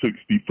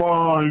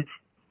 65,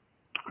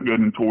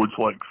 getting towards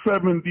like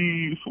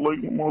 70, so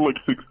like more like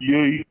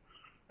 68.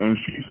 And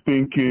she's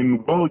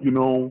thinking, well,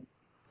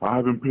 I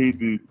haven't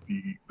paid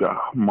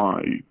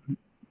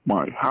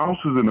my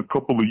houses in a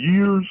couple of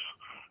years,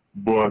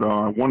 but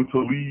I wanted to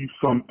leave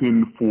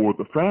something for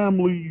the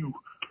family.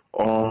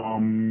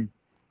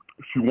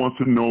 She wants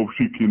to know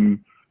if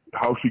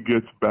how she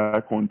gets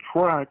back on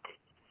track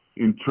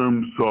in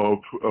terms of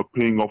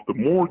paying off the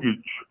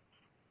mortgage.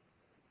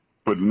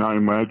 But now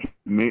imagine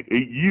 8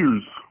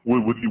 years.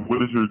 What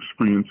is your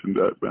experience in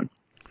that, Ben?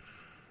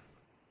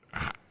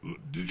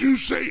 Did you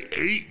say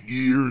 8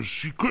 years?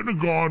 She couldn't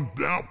have gone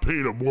out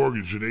paid a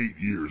mortgage in 8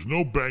 years.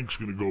 No bank's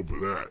going to go for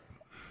that.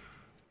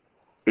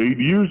 8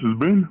 years has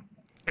been.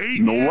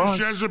 8 No years lie.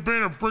 she hasn't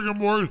paid a friggin'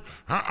 mortgage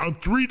on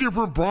 3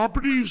 different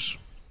properties?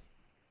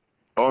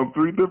 On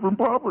 3 different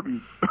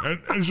properties. And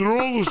is it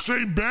all the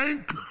same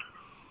bank?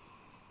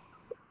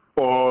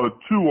 2 are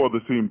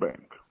the same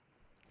bank.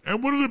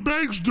 And what are the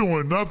banks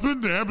doing?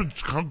 Nothing? They haven't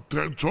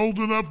told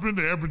her nothing?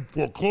 They haven't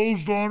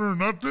foreclosed on her?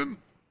 Nothing?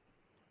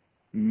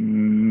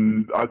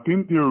 I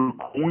think they're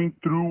going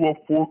through a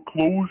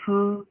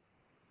foreclosure,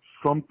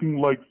 something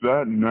like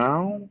that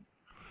now.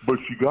 But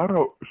she got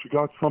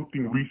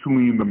something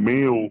recently in the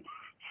mail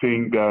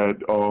saying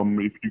that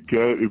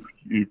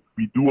if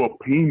we do a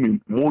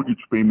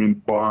mortgage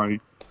payment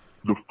by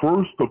the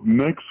 1st of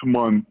next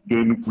month,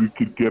 then we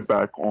could get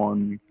back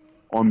on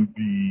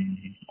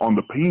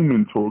the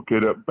payments or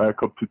get it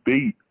back up to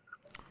date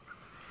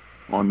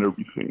on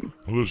everything.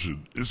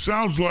 Listen, it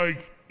sounds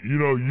like,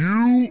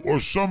 you or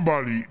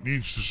somebody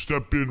needs to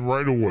step in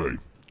right away,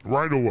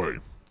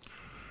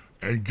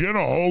 and get a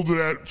hold of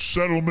that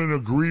settlement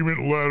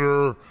agreement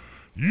letter.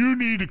 You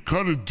need to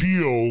cut a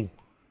deal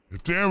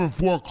if they haven't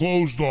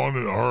foreclosed on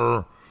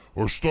her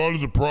or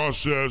started the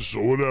process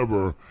or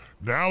whatever.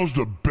 Now's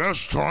the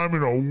best time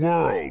in the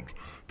world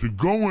to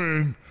go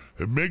in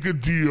and make a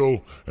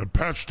deal and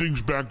patch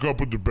things back up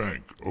with the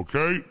bank,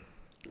 okay?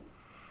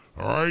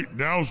 All right,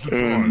 now's the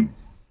time.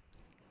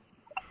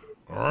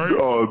 All right.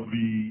 What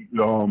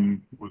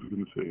was I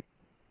going to say?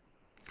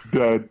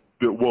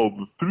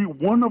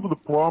 One of the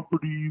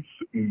properties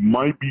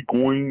might be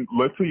going.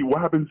 Let's say, what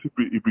happens if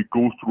it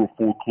goes through a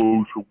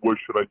foreclosure? What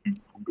should I do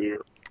from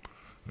there?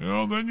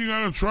 Then you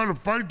got to try to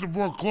fight the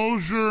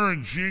foreclosure,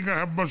 and she ain't going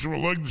to have much of a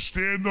leg to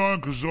stand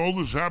on because all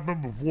this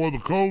happened before the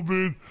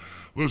COVID.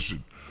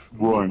 Listen,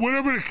 right.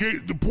 Whatever the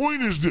case, the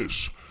point is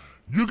this.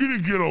 You're going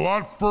to get a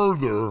lot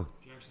further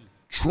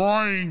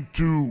trying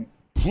to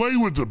play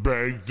with the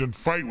bank than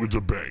fight with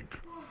the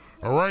bank.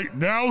 All right?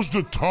 Now's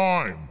the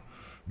time.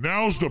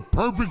 Now's the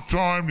perfect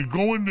time to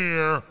go in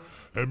there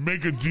and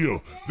make a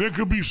deal. There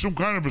could be some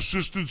kind of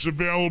assistance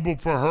available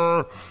for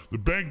her. The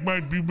bank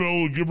might be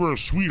able to give her a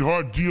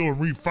sweetheart deal and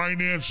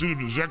refinance it if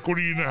there's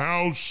equity in the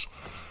house.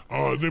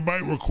 They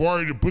might require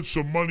you to put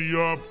some money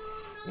up.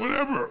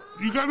 Whatever.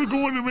 You got to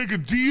go in and make a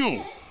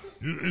deal.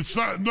 It's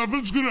not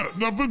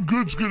nothing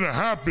good's gonna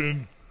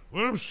happen.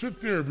 Let him sit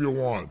there if you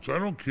want. I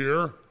don't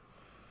care.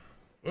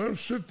 Let him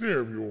sit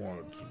there if you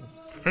want.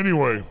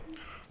 Anyway,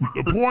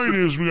 the point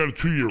is we got a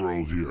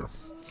 2-year-old here.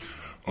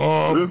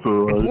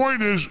 The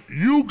point is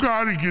you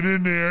got to get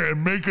in there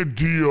and make a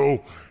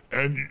deal.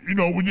 And,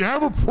 when you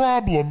have a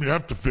problem, you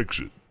have to fix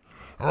it.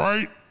 All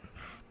right?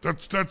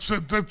 That's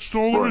it. That's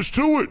all there is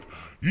to it.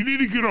 You need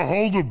to get a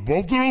hold of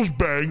both of those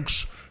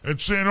banks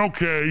and saying,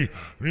 okay,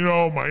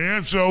 my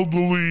aunt's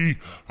elderly.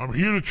 I'm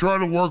here to try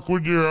to work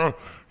with you.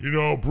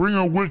 Bring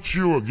her with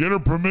you or get her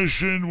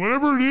permission.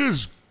 Whatever it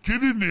is,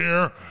 get in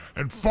there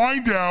and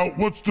find out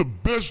what's the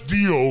best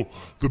deal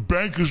the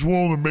bank is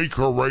willing to make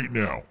her right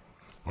now.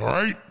 All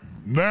right?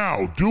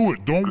 Now, do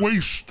it. Don't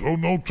waste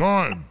no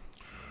time.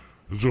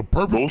 It's a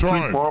perfect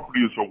time. Those 3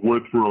 properties are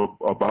worth for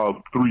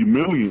about $3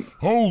 million.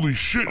 Holy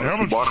shit. How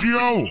much does she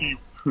owe?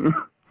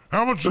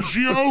 How much does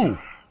she owe?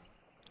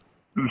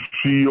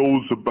 She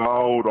owes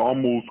about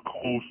almost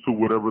close to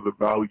whatever the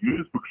value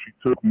is because she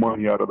took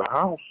money out of the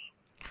house.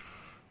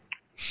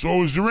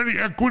 So is there any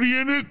equity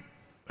in it?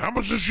 How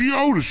much does she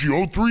owe? Does she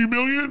owe $3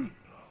 million?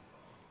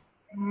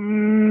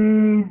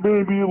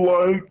 Maybe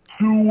like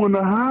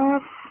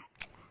 2.5.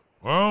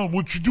 Well,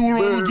 what you doing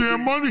with all the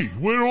damn money?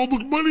 Where'd all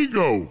the money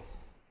go?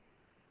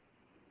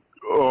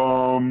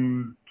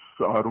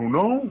 I don't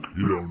know.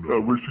 You don't know. I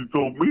wish you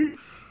told me.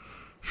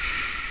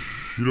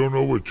 You don't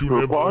know what $2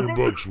 million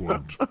bucks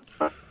went.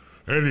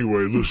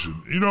 Anyway,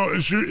 listen.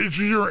 It's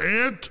your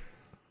aunt?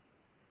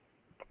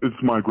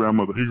 It's my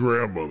grandmother. Your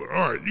grandmother.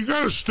 All right, you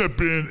got to step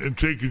in and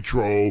take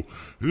control.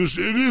 It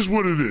is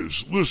what it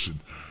is. Listen,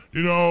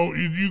 you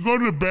go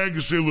to the bank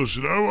and say,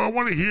 listen, I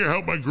want to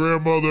help my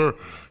grandmother.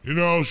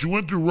 She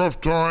went through rough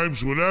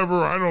times,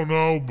 whatever. I don't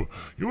know. But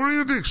you don't even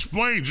have to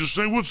explain. Just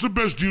say, what's the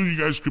best deal you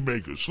guys can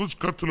make us? Let's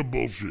cut to the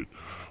bullshit.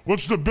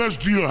 What's the best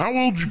deal? How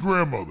old's your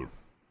grandmother?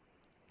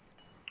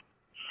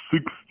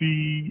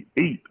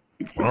 68.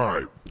 All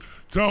right.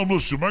 Tell them,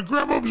 listen, my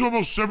grandmother's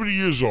almost 70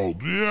 years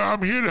old. Yeah,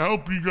 I'm here to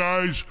help you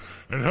guys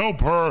and help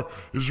her.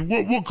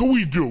 What can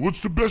we do? What's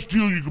the best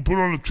deal you can put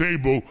on the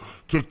table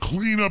to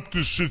clean up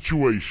this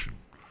situation?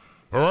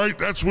 All right?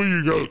 That's where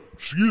you go.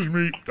 Excuse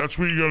me. That's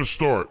where you got to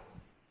start.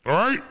 All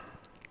right?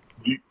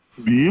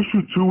 The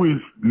issue, too,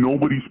 is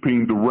nobody's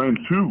paying the rent,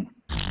 too.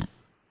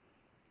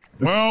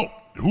 Well,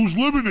 who's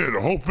living there? The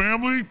whole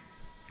family?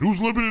 Who's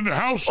living in the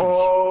houses?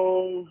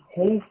 Whole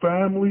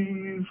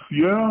families,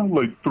 yeah,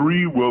 like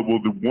 3. Well,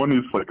 the one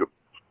is like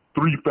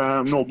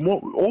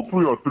all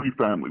three are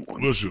 3-family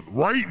ones. Listen,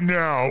 right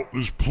now,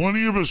 there's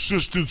plenty of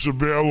assistance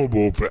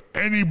available for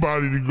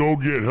anybody to go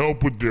get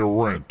help with their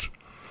rent.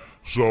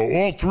 So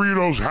all three of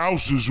those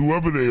houses,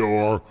 whoever they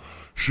are,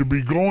 should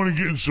be going and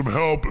getting some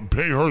help and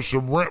pay her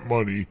some rent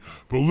money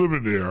for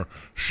living there.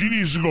 She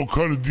needs to go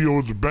cut a deal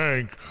with the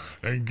bank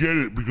and get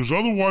it, because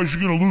otherwise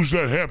you're going to lose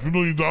that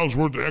 $500,000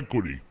 worth of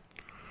equity.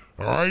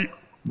 All right?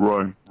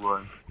 Right.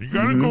 You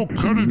got to go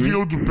cut a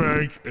deal with the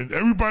bank, and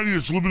everybody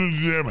that's living in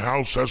the damn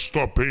house has to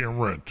start paying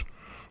rent.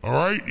 All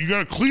right? You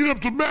got to clean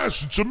up the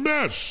mess. It's a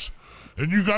mess. And you got